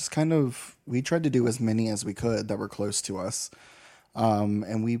through and just we tried to do as many as we could that were close to us.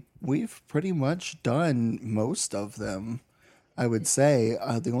 And we've pretty much done most of them, I would say.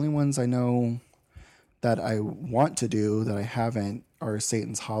 The only ones I know that I want to do that I haven't are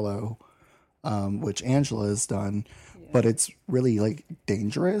Satan's Hollow, which Angela has done. But it's really like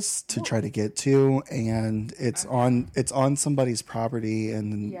dangerous to try to get to, and it's on somebody's property,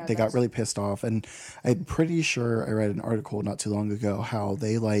 and they got really pissed off. And I'm pretty sure I read an article not too long ago how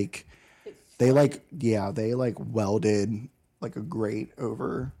they welded like a grate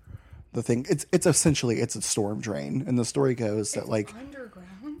over the thing. It's essentially a storm drain, and the story goes that like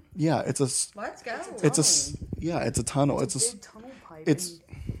underground. Yeah, it's a. Let's go. It's a tunnel. It's a tunnel pipe. It's.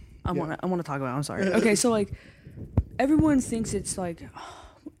 I want to talk about it. I'm sorry. Okay, so like everyone thinks it's like,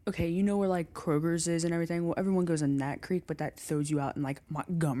 okay, you know where like Kroger's is and everything. Well, everyone goes in that creek, but that throws you out in like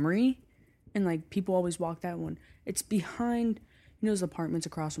Montgomery, and like people always walk that one. It's behind, those apartments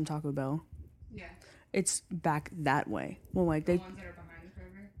across from Taco Bell. It's back that way. Well, like they ones that are behind the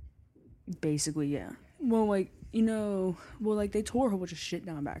river. basically, yeah. Well, like like they tore a whole bunch of shit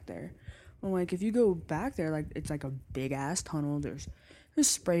down back there. Well, like if you go back there, like it's like a big ass tunnel. There's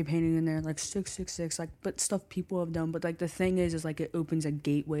spray painting in there, like 666, like but stuff people have done. But like the thing is like it opens a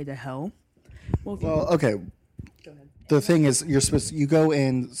gateway to hell. Well, okay. Go ahead. The thing is, you go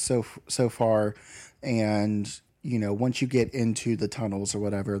in so far, and once you get into the tunnels or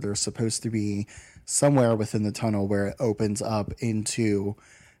whatever, there's supposed to be somewhere within the tunnel where it opens up into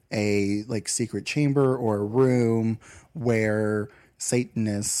a like secret chamber or a room where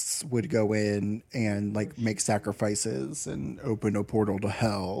Satanists would go in and like make sacrifices and open a portal to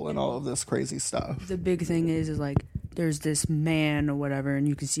hell and all of this crazy stuff. The big thing is like there's this man or whatever, and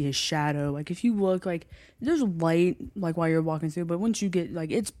you can see his shadow. Like if you look, like there's light like while you're walking through, but once you get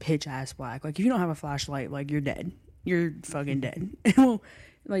like it's pitch ass black. Like if you don't have a flashlight, like you're dead. You're fucking dead. Well,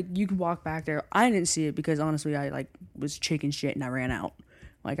 like you can walk back there. I didn't see it because honestly I like was chicken shit and I ran out.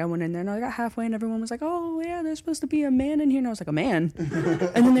 Like, I went in there, and I got halfway, and everyone was like, oh, yeah, there's supposed to be a man in here. And I was like, a man?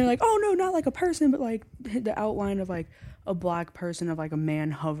 And then they're like, oh, no, not like a person, but, like, the outline of, like, a black person of, like, a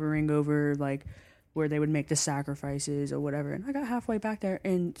man hovering over, like, where they would make the sacrifices or whatever. And I got halfway back there,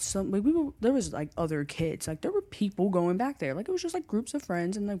 and there was, like, other kids. Like, there were people going back there. Like, it was just, like, groups of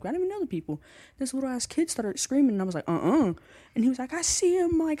friends, and, like, I didn't even know the people. This little-ass kid started screaming, and I was like, And he was like, I see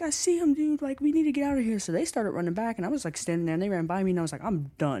him, dude. Like, we need to get out of here. So they started running back, and I was, like, standing there, and they ran by me, and I was like,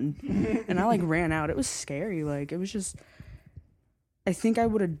 I'm done. And I, like, ran out. It was scary. Like, it was just... I think I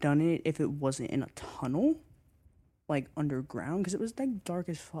would have done it if it wasn't in a tunnel. Like underground, because it was like dark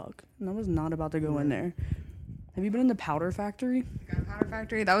as fuck, and I was not about to go in there. Have you been in the Powder Factory? Powder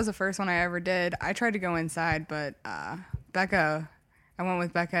Factory, that was the first one I ever did. I tried to go inside, but I went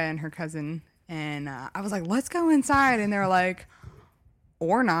with Becca and her cousin, and I was like, let's go inside, and they're like,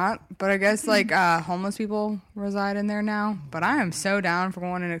 or not, but I guess like homeless people reside in there now. But I am so down for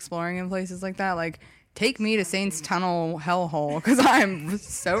going and exploring in places like that. Like, take me to Saints Tunnel hellhole, because I'm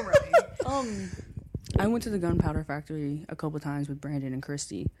so ready. I went to the Gunpowder Factory a couple times with Brandon and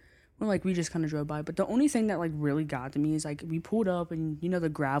Christy. Well, like, we just kind of drove by. But the only thing that, like, really got to me is, like, we pulled up and, the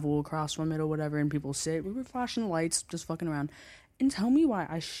gravel across from it or whatever, and people sit. We were flashing the lights, just fucking around. And tell me why,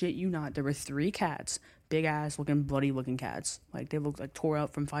 I shit you not, there were 3 cats, big-ass looking, bloody-looking cats. Like, they looked, like, tore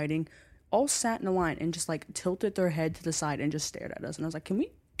up from fighting. All sat in a line and just, like, tilted their head to the side and just stared at us. And I was like, can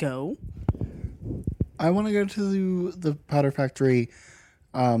we go? I want to go to the Powder Factory.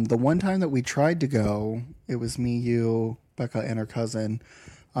 The one time that we tried to go, it was me, you, Becca, and her cousin.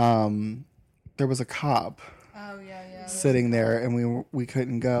 There was a cop sitting there, and we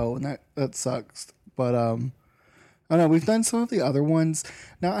couldn't go, and that sucks. But I don't know. We've done some of the other ones.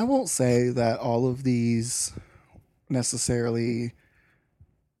 Now, I won't say that all of these necessarily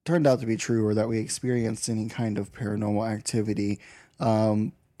turned out to be true or that we experienced any kind of paranormal activity.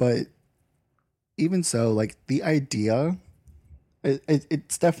 But even so, like the idea.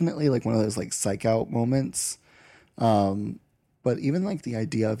 It's definitely like one of those like psych out moments. But even like the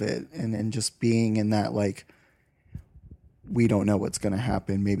idea of it and just being in that, like, we don't know what's going to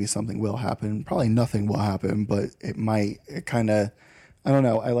happen. Maybe something will happen. Probably nothing will happen, but it might. It kind of, I don't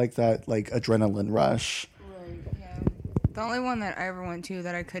know. I like that like adrenaline rush. Right. Yeah. The only one that I ever went to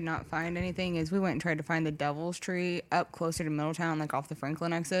that I could not find anything is we went and tried to find the Devil's Tree up closer to Middletown, like off the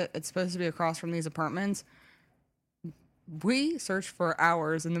Franklin exit. It's supposed to be across from these apartments. We searched for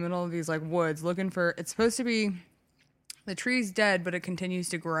hours in the middle of these like woods looking for, it's supposed to be, the tree's dead, but it continues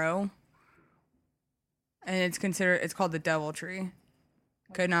to grow. And it's called the Devil Tree.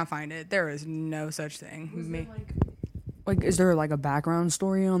 Could not find it. There is no such thing. Like, is there like a background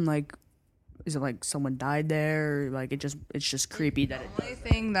story on like, is it like someone died there? Or, like it's just creepy that The only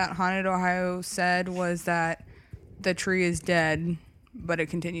thing that Haunted Ohio said was that the tree is dead, but it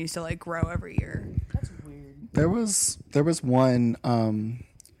continues to like grow every year. That's weird. There was one,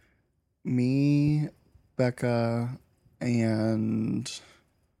 me, Becca, and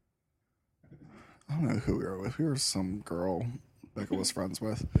I don't know who we were with. We were some girl Becca was friends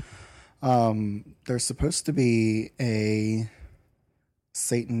with. There's supposed to be a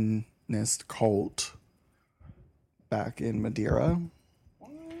Satanist cult back in Madeira.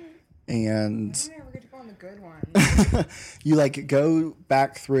 And you like go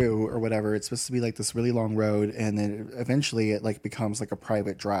back through or whatever. It's supposed to be like this really long road, and then eventually it like becomes like a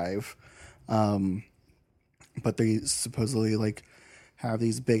private drive. But they supposedly like have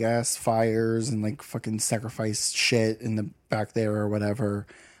these big ass fires and like fucking sacrifice shit in the back there or whatever.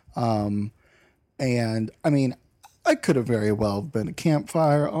 And I mean, I could have very well been a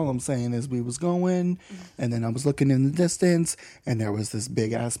campfire. All I'm saying is we was going, and then I was looking in the distance, and there was this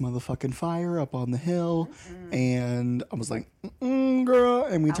big ass motherfucking fire up on the hill, and I was like, girl,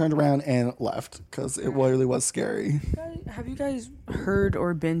 and we turned around and left because it really was scary. Have you guys heard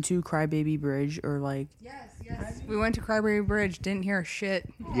or been to Crybaby Bridge or like? Yes. We went to Crybaby Bridge. Didn't hear shit.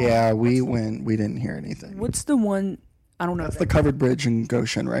 Yeah, we went. We didn't hear anything. What's the one? I don't know. That's the covered bridge in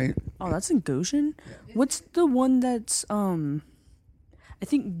Goshen, right? Oh, that's in Goshen. What's the one that's I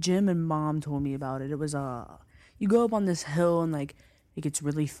think Jim and Mom told me about it. It was you go up on this hill and like it gets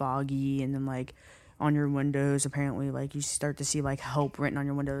really foggy, and then like on your windows apparently like you start to see like help written on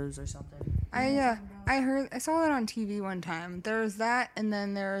your windows or something. I saw that on TV one time. There's that, and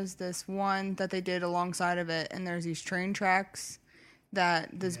then there's this one that they did alongside of it, and there's these train tracks that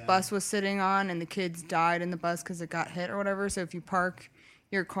this bus was sitting on, and the kids died in the bus because it got hit or whatever. So if you park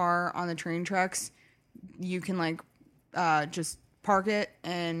your car on the train tracks, you can like just park it,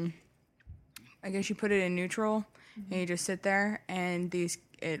 and I guess you put it in neutral, and you just sit there, and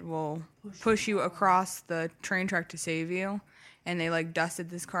it will push you across the train track to save you. And they like dusted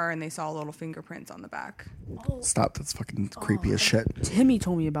this car, and they saw little fingerprints on the back. Stop! That's fucking creepy as shit. Timmy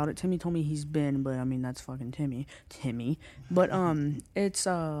told me about it. Timmy told me he's been, but I mean that's fucking Timmy. But it's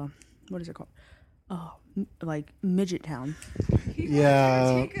what is it called? Like Midget Town.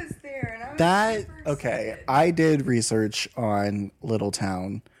 Yeah. Take us there, and I was That super okay. excited. I did research on Little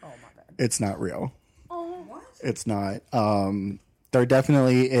Town. Oh my bad. It's not real. Oh, What? It's not. There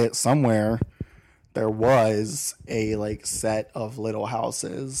definitely somewhere there was a like set of little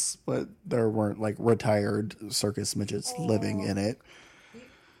houses, but there weren't like retired circus midgets living in it.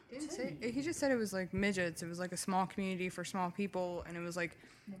 He just said it was like midgets. It was like a small community for small people, and it was like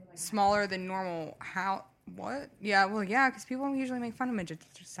smaller than normal. How? What? Yeah, well, yeah, because people usually make fun of midgets.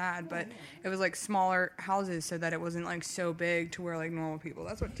 It's just sad, but it was like smaller houses so that it wasn't like so big to where like normal people.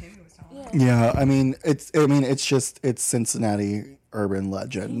 That's what Timmy was telling me. Yeah, I mean it's Cincinnati urban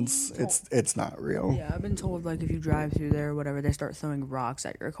legends. It's not real. yeah. I've been told like if you drive through there or whatever, they start throwing rocks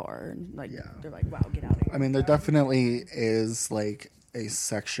at your car, and like they're like, "Wow, get out of here." I mean, there definitely is like a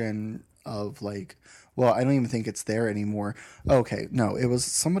section of like, well, I don't even think it's there anymore. Okay, no, it was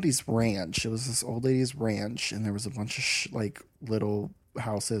somebody's ranch. It was this old lady's ranch, and there was a bunch of like little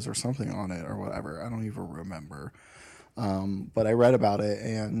houses or something on it or whatever. I don't even remember. But I read about it,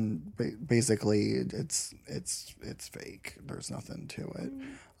 and basically, it's fake. There's nothing to it.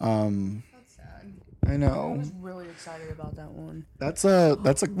 That's sad. I I know was really excited about that one. that's a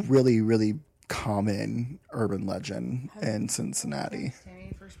really common urban legend in Cincinnati.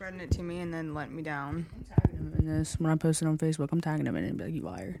 Timmy for spreading it to me and then letting me down. I'm tagging him in this when I post it on Facebook. I'm tagging him in it and be like, "You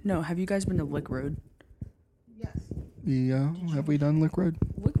liar." No, have you guys been to Lick Road? Yes. Yeah, have we done Lick Road?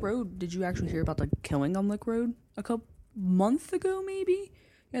 Lick Road, did you actually hear about the killing on Lick Road a couple month ago maybe?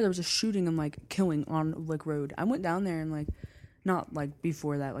 Yeah, there was a shooting and like killing on Lick Road. I went down there and like not like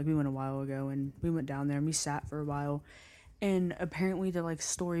before that, like we went a while ago, and we went down there and we sat for a while. And apparently the like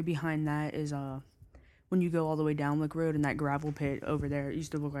story behind that is when you go all the way down Lick Road and that gravel pit over there, it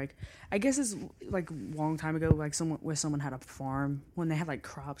used to look like, I guess it's like a long time ago, like someone had a farm when they had like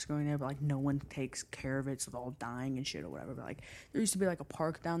crops going there, but like no one takes care of it, so it's all dying and shit or whatever. But like there used to be like a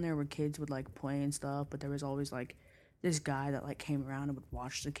park down there where kids would like play and stuff, but there was always like this guy that like came around and would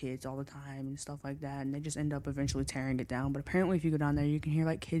watch the kids all the time and stuff like that, and they just end up eventually tearing it down. But apparently if you go down there you can hear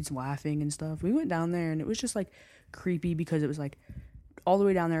like kids laughing and stuff. We went down there and it was just like creepy because it was like all the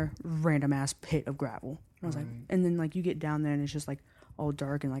way down there, random ass pit of gravel. And I was like, and then like you get down there and it's just like all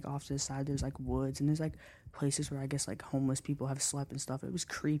dark, and like off to the side there's like woods, and there's like places where I guess like homeless people have slept and stuff. It was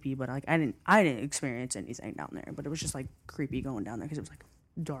creepy, but like I didn't experience anything down there, but it was just like creepy going down there because it was like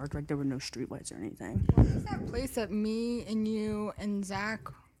dark, like there were no streetlights or anything. What is that place that me and you and Zach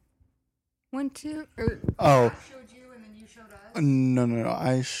went to? Or Oh, Zach showed you and then you showed us? no.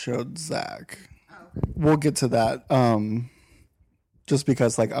 I showed Zach. Oh, okay. We'll get to that. Just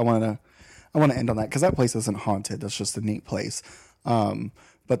because like I want to end on that because that place isn't haunted. That's just a neat place.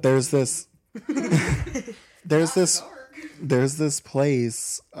 But there's this there's this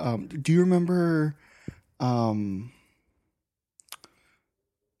place. Do you remember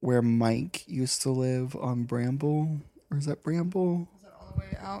where Mike used to live on Bramble? Or is that Bramble? Is that all the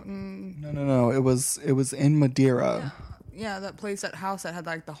way out in? No. It was in Madeira. Yeah, that place, that house that had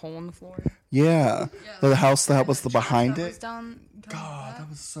like the hole in the floor. Yeah. The house that was the church behind that it. was down God, that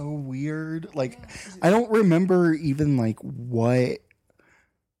was so weird. Like, I don't remember even like what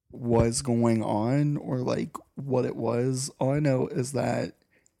was going on or like what it was. All I know is that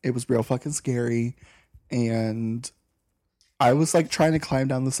it was real fucking scary, and I was like trying to climb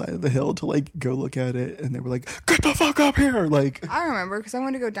down the side of the hill to like go look at it, and they were like, "Get the fuck up here!" Like, I remember because I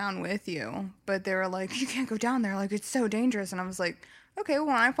wanted to go down with you, but they were like, "You can't go down there. Like, it's so dangerous." And I was like, "Okay, well,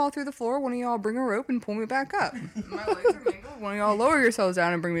 when I fall through the floor, one of y'all bring a rope and pull me back up. My legs are mangled. One of y'all lower yourselves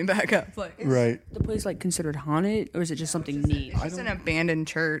down and bring me back up." Like, right? The place like considered haunted, or is it just something neat? it's just an abandoned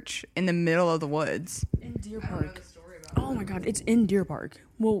church in the middle of the woods. In Deer I don't know Park. the story about Oh my god, it's in Deer Park.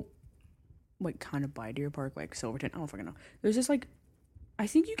 Well, like kind of by Deer Park, like Silverton. I don't fucking know. There's just like, I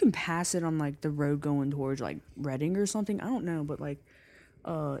think you can pass it on like the road going towards like Reading or something. I don't know, but like,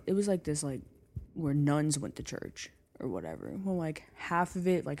 it was like this like where nuns went to church or whatever. Well, like half of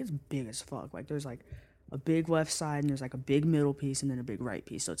it, like it's big as fuck. Like there's like a big left side and there's like a big middle piece and then a big right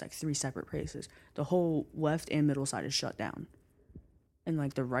piece. So it's like 3 separate places. The whole left and middle side is shut down. And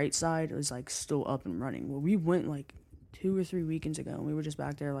like the right side is like still up and running. Well, we went like 2 or 3 weekends ago and we were just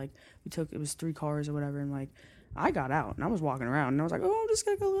back there. Like it was 3 cars or whatever. And like I got out and I was walking around and I was like, oh, I'm just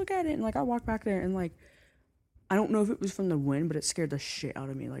gonna go look at it. And like I walked back there and like, I don't know if it was from the wind, but it scared the shit out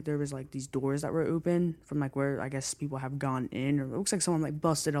of me. Like there was like these doors that were open from like where I guess people have gone in, or it looks like someone like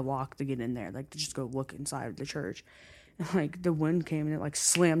busted a lock to get in there, like to just go look inside the church. And like the wind came and it like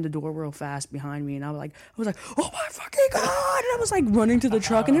slammed the door real fast behind me, and I was like, oh my fucking god! And I was like running to the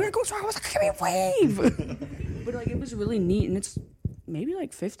truck, and then it goes wrong. I was like, give me a wave. But like it was really neat, and it's maybe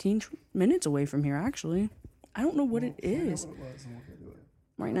like 15 minutes away from here actually. I don't know what it is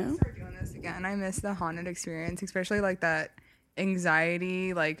right now. Start doing this again. I miss the haunted experience, especially like that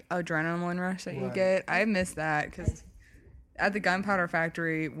anxiety, like adrenaline rush that you get. I miss that because at the gunpowder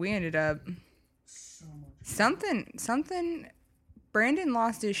factory, we ended up something. Brandon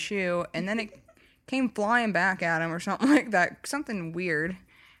lost his shoe, and then it came flying back at him or something like that. Something weird.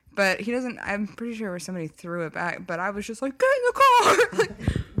 But he doesn't. I'm pretty sure somebody threw it back. But I was just like, get in the car. Like,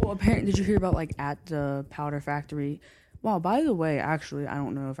 well, apparently, did you hear about like at the powder factory? Wow, by the way, actually, I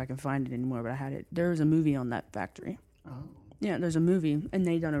don't know if I can find it anymore, but I had it. There was a movie on that factory. Oh. Yeah, there's a movie, and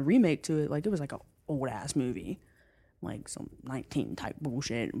they done a remake to it. Like, it was like a old-ass movie. Like, some 19 type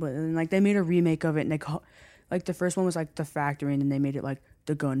bullshit. But then, like, they made a remake of it, and they call... Like, the first one was, like, The Factory, and then they made it, like,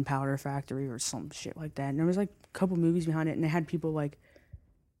 The Gunpowder Factory or some shit like that. And there was, like, a couple movies behind it, and they had people, like,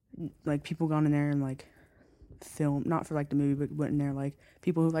 people gone in there and, like, film, not for like the movie, but went in there like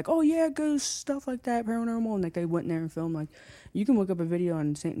people who like, oh yeah, ghosts, stuff like that, paranormal, and like they went in there and filmed. Like you can look up a video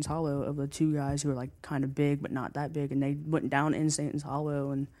on Satan's Hollow of the 2 guys who are like kind of big but not that big, and they went down in Satan's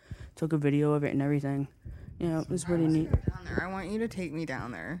Hollow and took a video of it and everything. Yeah, it was pretty neat. Down there. I want you to take me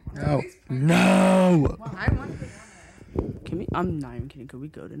down there. No. I want to go down Can we? I'm not even kidding. Could we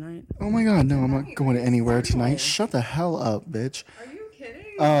go tonight? Oh my god, no, I'm not going anywhere tonight. Shut the hell up, bitch. there. Are you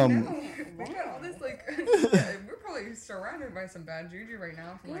kidding? No. We got all this like. We're probably surrounded by some bad juju right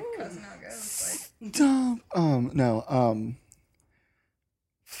now from like cussing out ghosts. Like, Dumb. No.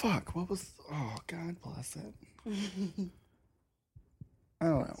 Fuck. What was? Oh, God bless it. I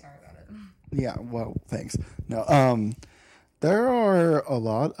don't know. sorry about it. Yeah. Well, thanks. No. There are a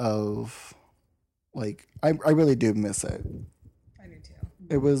lot of, like, I really do miss it. I do too.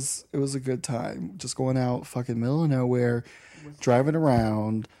 It was a good time. Just going out, fucking middle of nowhere, driving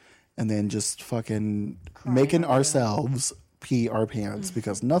around, and then just fucking making ourselves pee our pants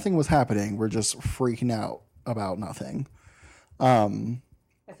because nothing was happening. We're just freaking out about nothing.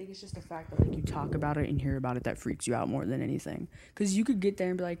 I think it's just the fact that like you talk about it and hear about it that freaks you out more than anything. Because you could get there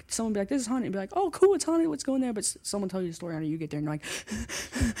and be like, someone be like, this is haunted, and be like, oh cool, it's haunted, what's going there? But someone tell you the story on it, you get there and you're like,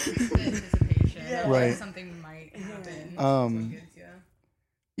 The anticipation. Yeah. Right. Something might happen.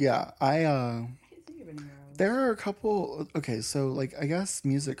 Yeah, there are a couple. Okay, so like I guess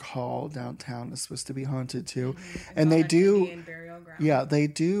Music Hall downtown is supposed to be haunted too, and they do. Yeah, they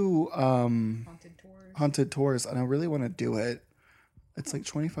do haunted tours, and I really want to do it. It's like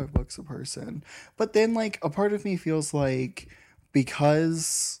 $25 a person, but then like a part of me feels like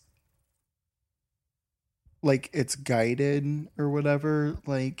because like it's guided or whatever,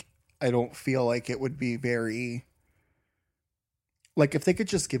 like I don't feel like it would be very. Like, if they could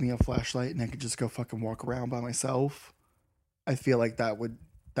just give me a flashlight and I could just go fucking walk around by myself, I feel like that would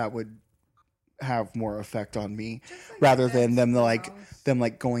have more effect on me like rather than them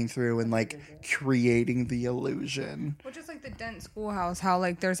going through and like creating the illusion. Well, just like the Dent Schoolhouse, how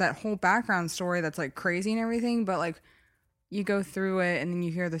like there's that whole background story that's like crazy and everything, but like you go through it and then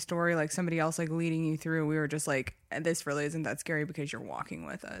you hear the story like somebody else like leading you through. We were just like, this really isn't that scary because you're walking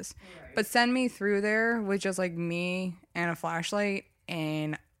with us. Right. But send me through there with just like me and a flashlight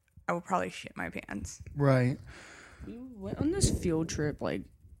and I will probably shit my pants. Right. We went on this field trip like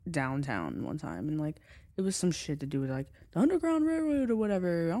downtown one time and like it was some shit to do with like the Underground Railroad or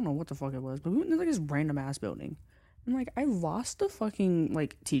whatever. I don't know what the fuck it was, but we went to like this random ass building. I'm like, I lost the fucking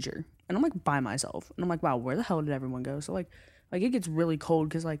like teacher, and I'm like by myself, and I'm like, wow, where the hell did everyone go? So like it gets really cold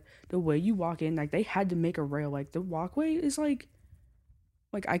because like the way you walk in, like they had to make a rail. Like the walkway is like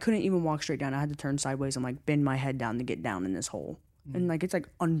I couldn't even walk straight down. I had to turn sideways and like bend my head down to get down in this hole, and like it's like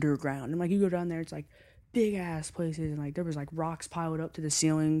underground, and like you go down there, it's like big ass places, and like there was like rocks piled up to the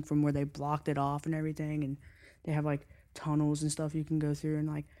ceiling from where they blocked it off and everything, and they have like tunnels and stuff you can go through, and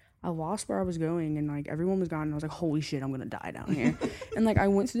like I lost where I was going, and like everyone was gone, and I was like, holy shit, I'm gonna die down here. And like I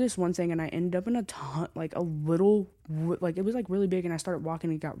went through this one thing, and I ended up in a ton, like a little, like it was like really big, and I started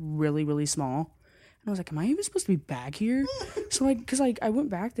walking, and it got really really small, and I was like, am I even supposed to be back here? So like, cause like I went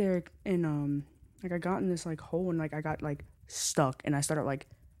back there, and like I got in this like hole, and like I got like stuck, and I started like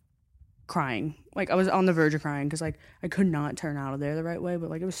crying. Like I was on the verge of crying because like I could not turn out of there the right way, but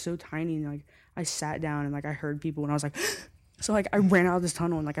like it was so tiny, and like I sat down, and like I heard people, and I was like so like I ran out of this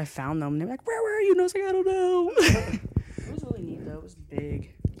tunnel, and like I found them, and they were like, where were you? And I was like, I don't know. It was really neat though. It was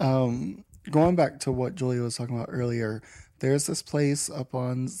big. Going back to what Julia was talking about earlier, there's this place up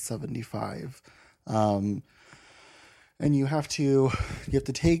on 75. And you have to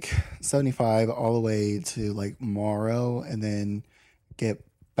take 75 all the way to like Morrow, and then get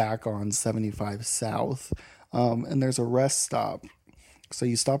back on 75 South. And there's a rest stop. So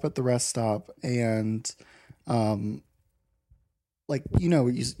you stop at the rest stop, and like, you know,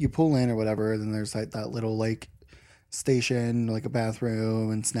 you pull in or whatever, then there's like that little like station, like a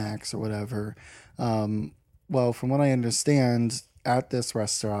bathroom and snacks or whatever. Well, from what I understand, at this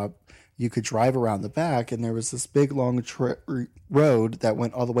rest stop, you could drive around the back, and there was this big long road that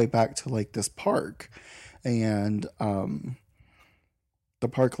went all the way back to like this park, and the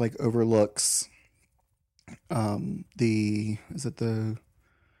park like overlooks I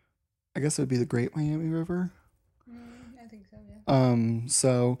guess it would be the Great Miami River. I think so, yeah.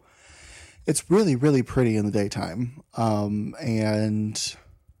 So it's really, really pretty in the daytime. And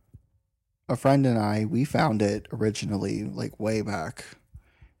a friend and I, we found it originally like way back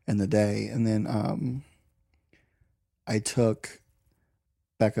in the day. And then I took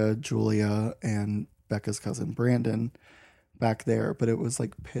Becca, Julia, and Becca's cousin Brandon back there, but it was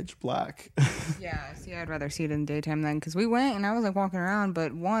like pitch black. Yeah, see, I'd rather see it in the daytime then, because we went and I was like walking around,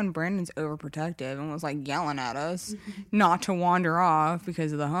 but one, Brandon's overprotective and was like yelling at us not to wander off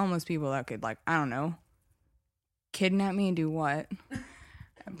because of the homeless people that could, like, I don't know, kidnap me and do what.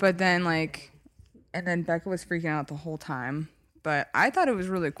 But then like, and then Becca was freaking out the whole time. But I thought it was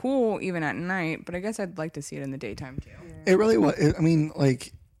really cool even at night, but I guess I'd like to see it in the daytime too. It really was. I mean,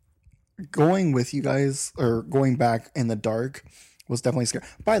 like, going with you guys or going back in the dark was definitely scary.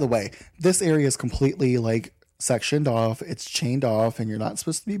 By the way, this area is completely like sectioned off. It's chained off, and you're not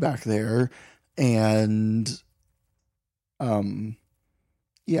supposed to be back there. And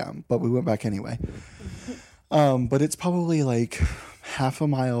yeah, but we went back anyway. But it's probably like half a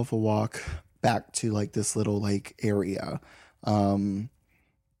mile of a walk back to like this little like area. And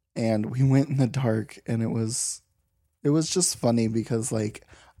we went in the dark, and it was just funny because like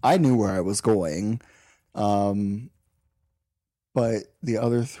I knew where I was going. But the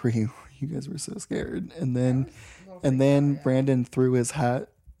other three, you guys were so scared. And then Brandon threw his hat,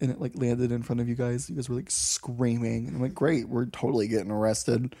 and it like landed in front of you guys. You guys were like screaming. And I'm like, great, we're totally getting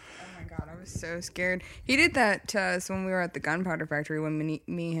arrested. Oh my god, I was so scared. He did that to us when we were at the gunpowder factory when me,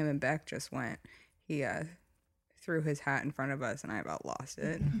 him, and Beck just went. He threw his hat in front of us, and I about lost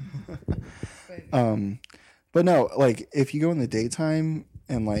it. But no, like if you go in the daytime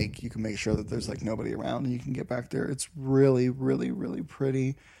and like you can make sure that there's like nobody around and you can get back there, it's really, really, really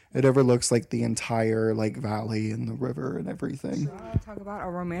pretty. It overlooks like the entire like valley and the river and everything. So I'll talk about a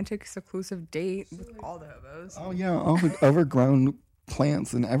romantic, seclusive date with all the hobos. Oh yeah, overgrown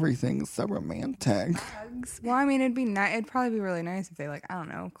plants and everything. So romantic. Well, I mean, it'd probably be really nice if they like, I don't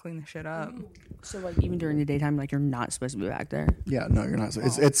know, clean the shit up. So like even during the daytime, like you're not supposed to be back there. Yeah, no, you're not.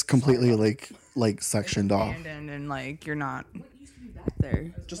 It's completely like sectioned off. Abandoned and like you're not. What used to be back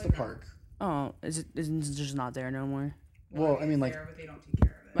there? Just the park. Oh, is it just not there no more? Well, I mean, like, but they don't take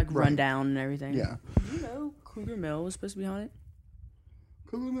care of it. Like run down and everything. yeah. Did you know Cougar Mill was supposed to be on it?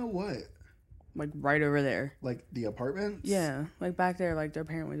 Cougar Mill, what? Like right over there. Like the apartments? Yeah, like back there. Like there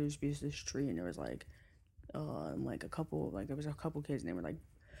apparently there used to be this tree, and there was like there was a couple kids, and they were like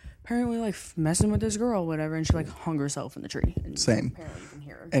apparently like messing with this girl, or whatever, and she like hung herself in the tree. And Same. Apparently you can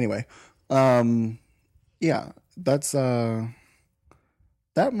hear her. Anyway, yeah, that's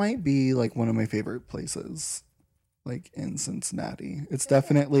that might be like one of my favorite places, like in Cincinnati. It's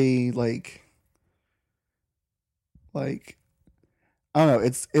definitely like I don't know.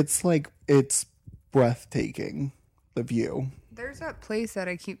 It's like it's breathtaking, the view. There's that place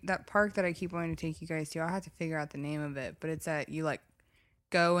that park that I keep wanting to take you guys to. I'll have to figure out the name of it, but it's that you like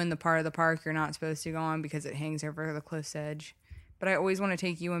go in the part of the park you're not supposed to go on because it hangs over the cliff's edge. But I always want to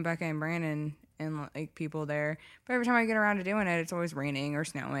take you and Becca and Brandon and like people there. But every time I get around to doing it, it's always raining or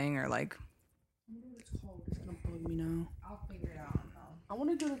snowing or like. I wonder what it's called. It's gonna bug me now. I'll figure it out. I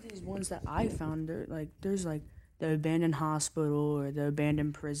want to go to these ones that I found. There's like the abandoned hospital or the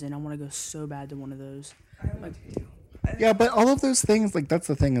abandoned prison. I want to go so bad to one of those. Like, Yeah, but all of those things, like that's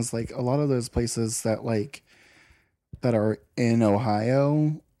the thing is like a lot of those places that like that are in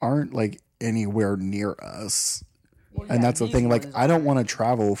Ohio aren't like anywhere near us. well, And yeah, that's the these thing, like ones- I don't want to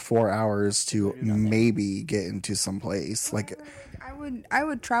travel 4 hours to maybe get into some place. Like I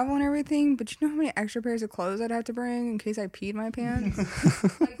would travel and everything, but you know how many extra pairs of clothes I'd have to bring in case I peed my pants?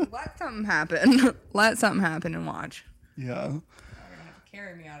 Like, let something happen. Let something happen and watch. yeah. You're gonna have to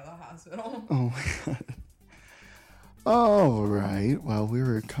carry me out of the hospital. Oh my god. All right. Well,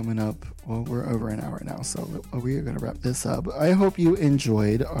 we're over an hour now, so we are going to wrap this up. I hope you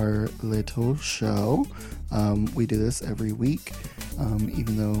enjoyed our little show. We do this every week,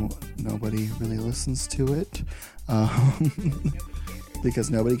 even though nobody really listens to it.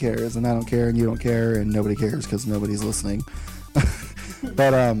 Because nobody cares, and I don't care, and you don't care, and nobody cares because nobody's listening.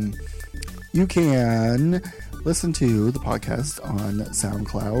 But you can listen to the podcast on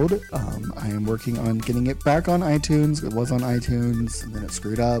SoundCloud. I am working on getting it back on iTunes. It was on iTunes, and then it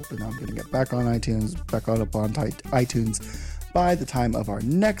screwed up, and I'm getting it back on iTunes, back on iTunes by the time of our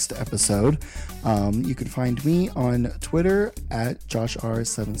next episode. You can find me on Twitter at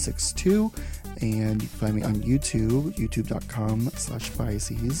JoshR762, and you can find me on YouTube,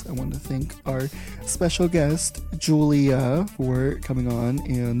 youtube.com/Pisces. I want to thank our special guest, Julia, for coming on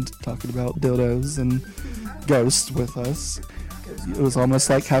and talking about dildos and ghosts with us. It was almost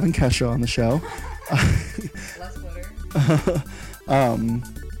like having Kesha on the show. Less glitter.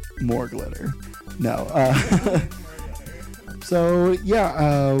 More glitter. No. So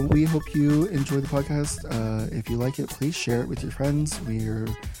yeah, we hope you enjoy the podcast. If you like it, please share it with your friends. We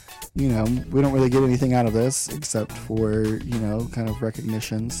don't really get anything out of this except for, kind of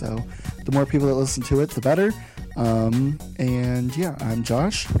recognition. So the more people that listen to it, the better. And yeah, I'm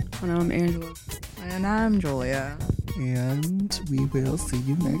Josh. And I'm Angela. And I'm Julia. And we will see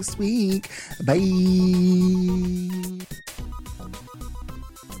you next week. Bye.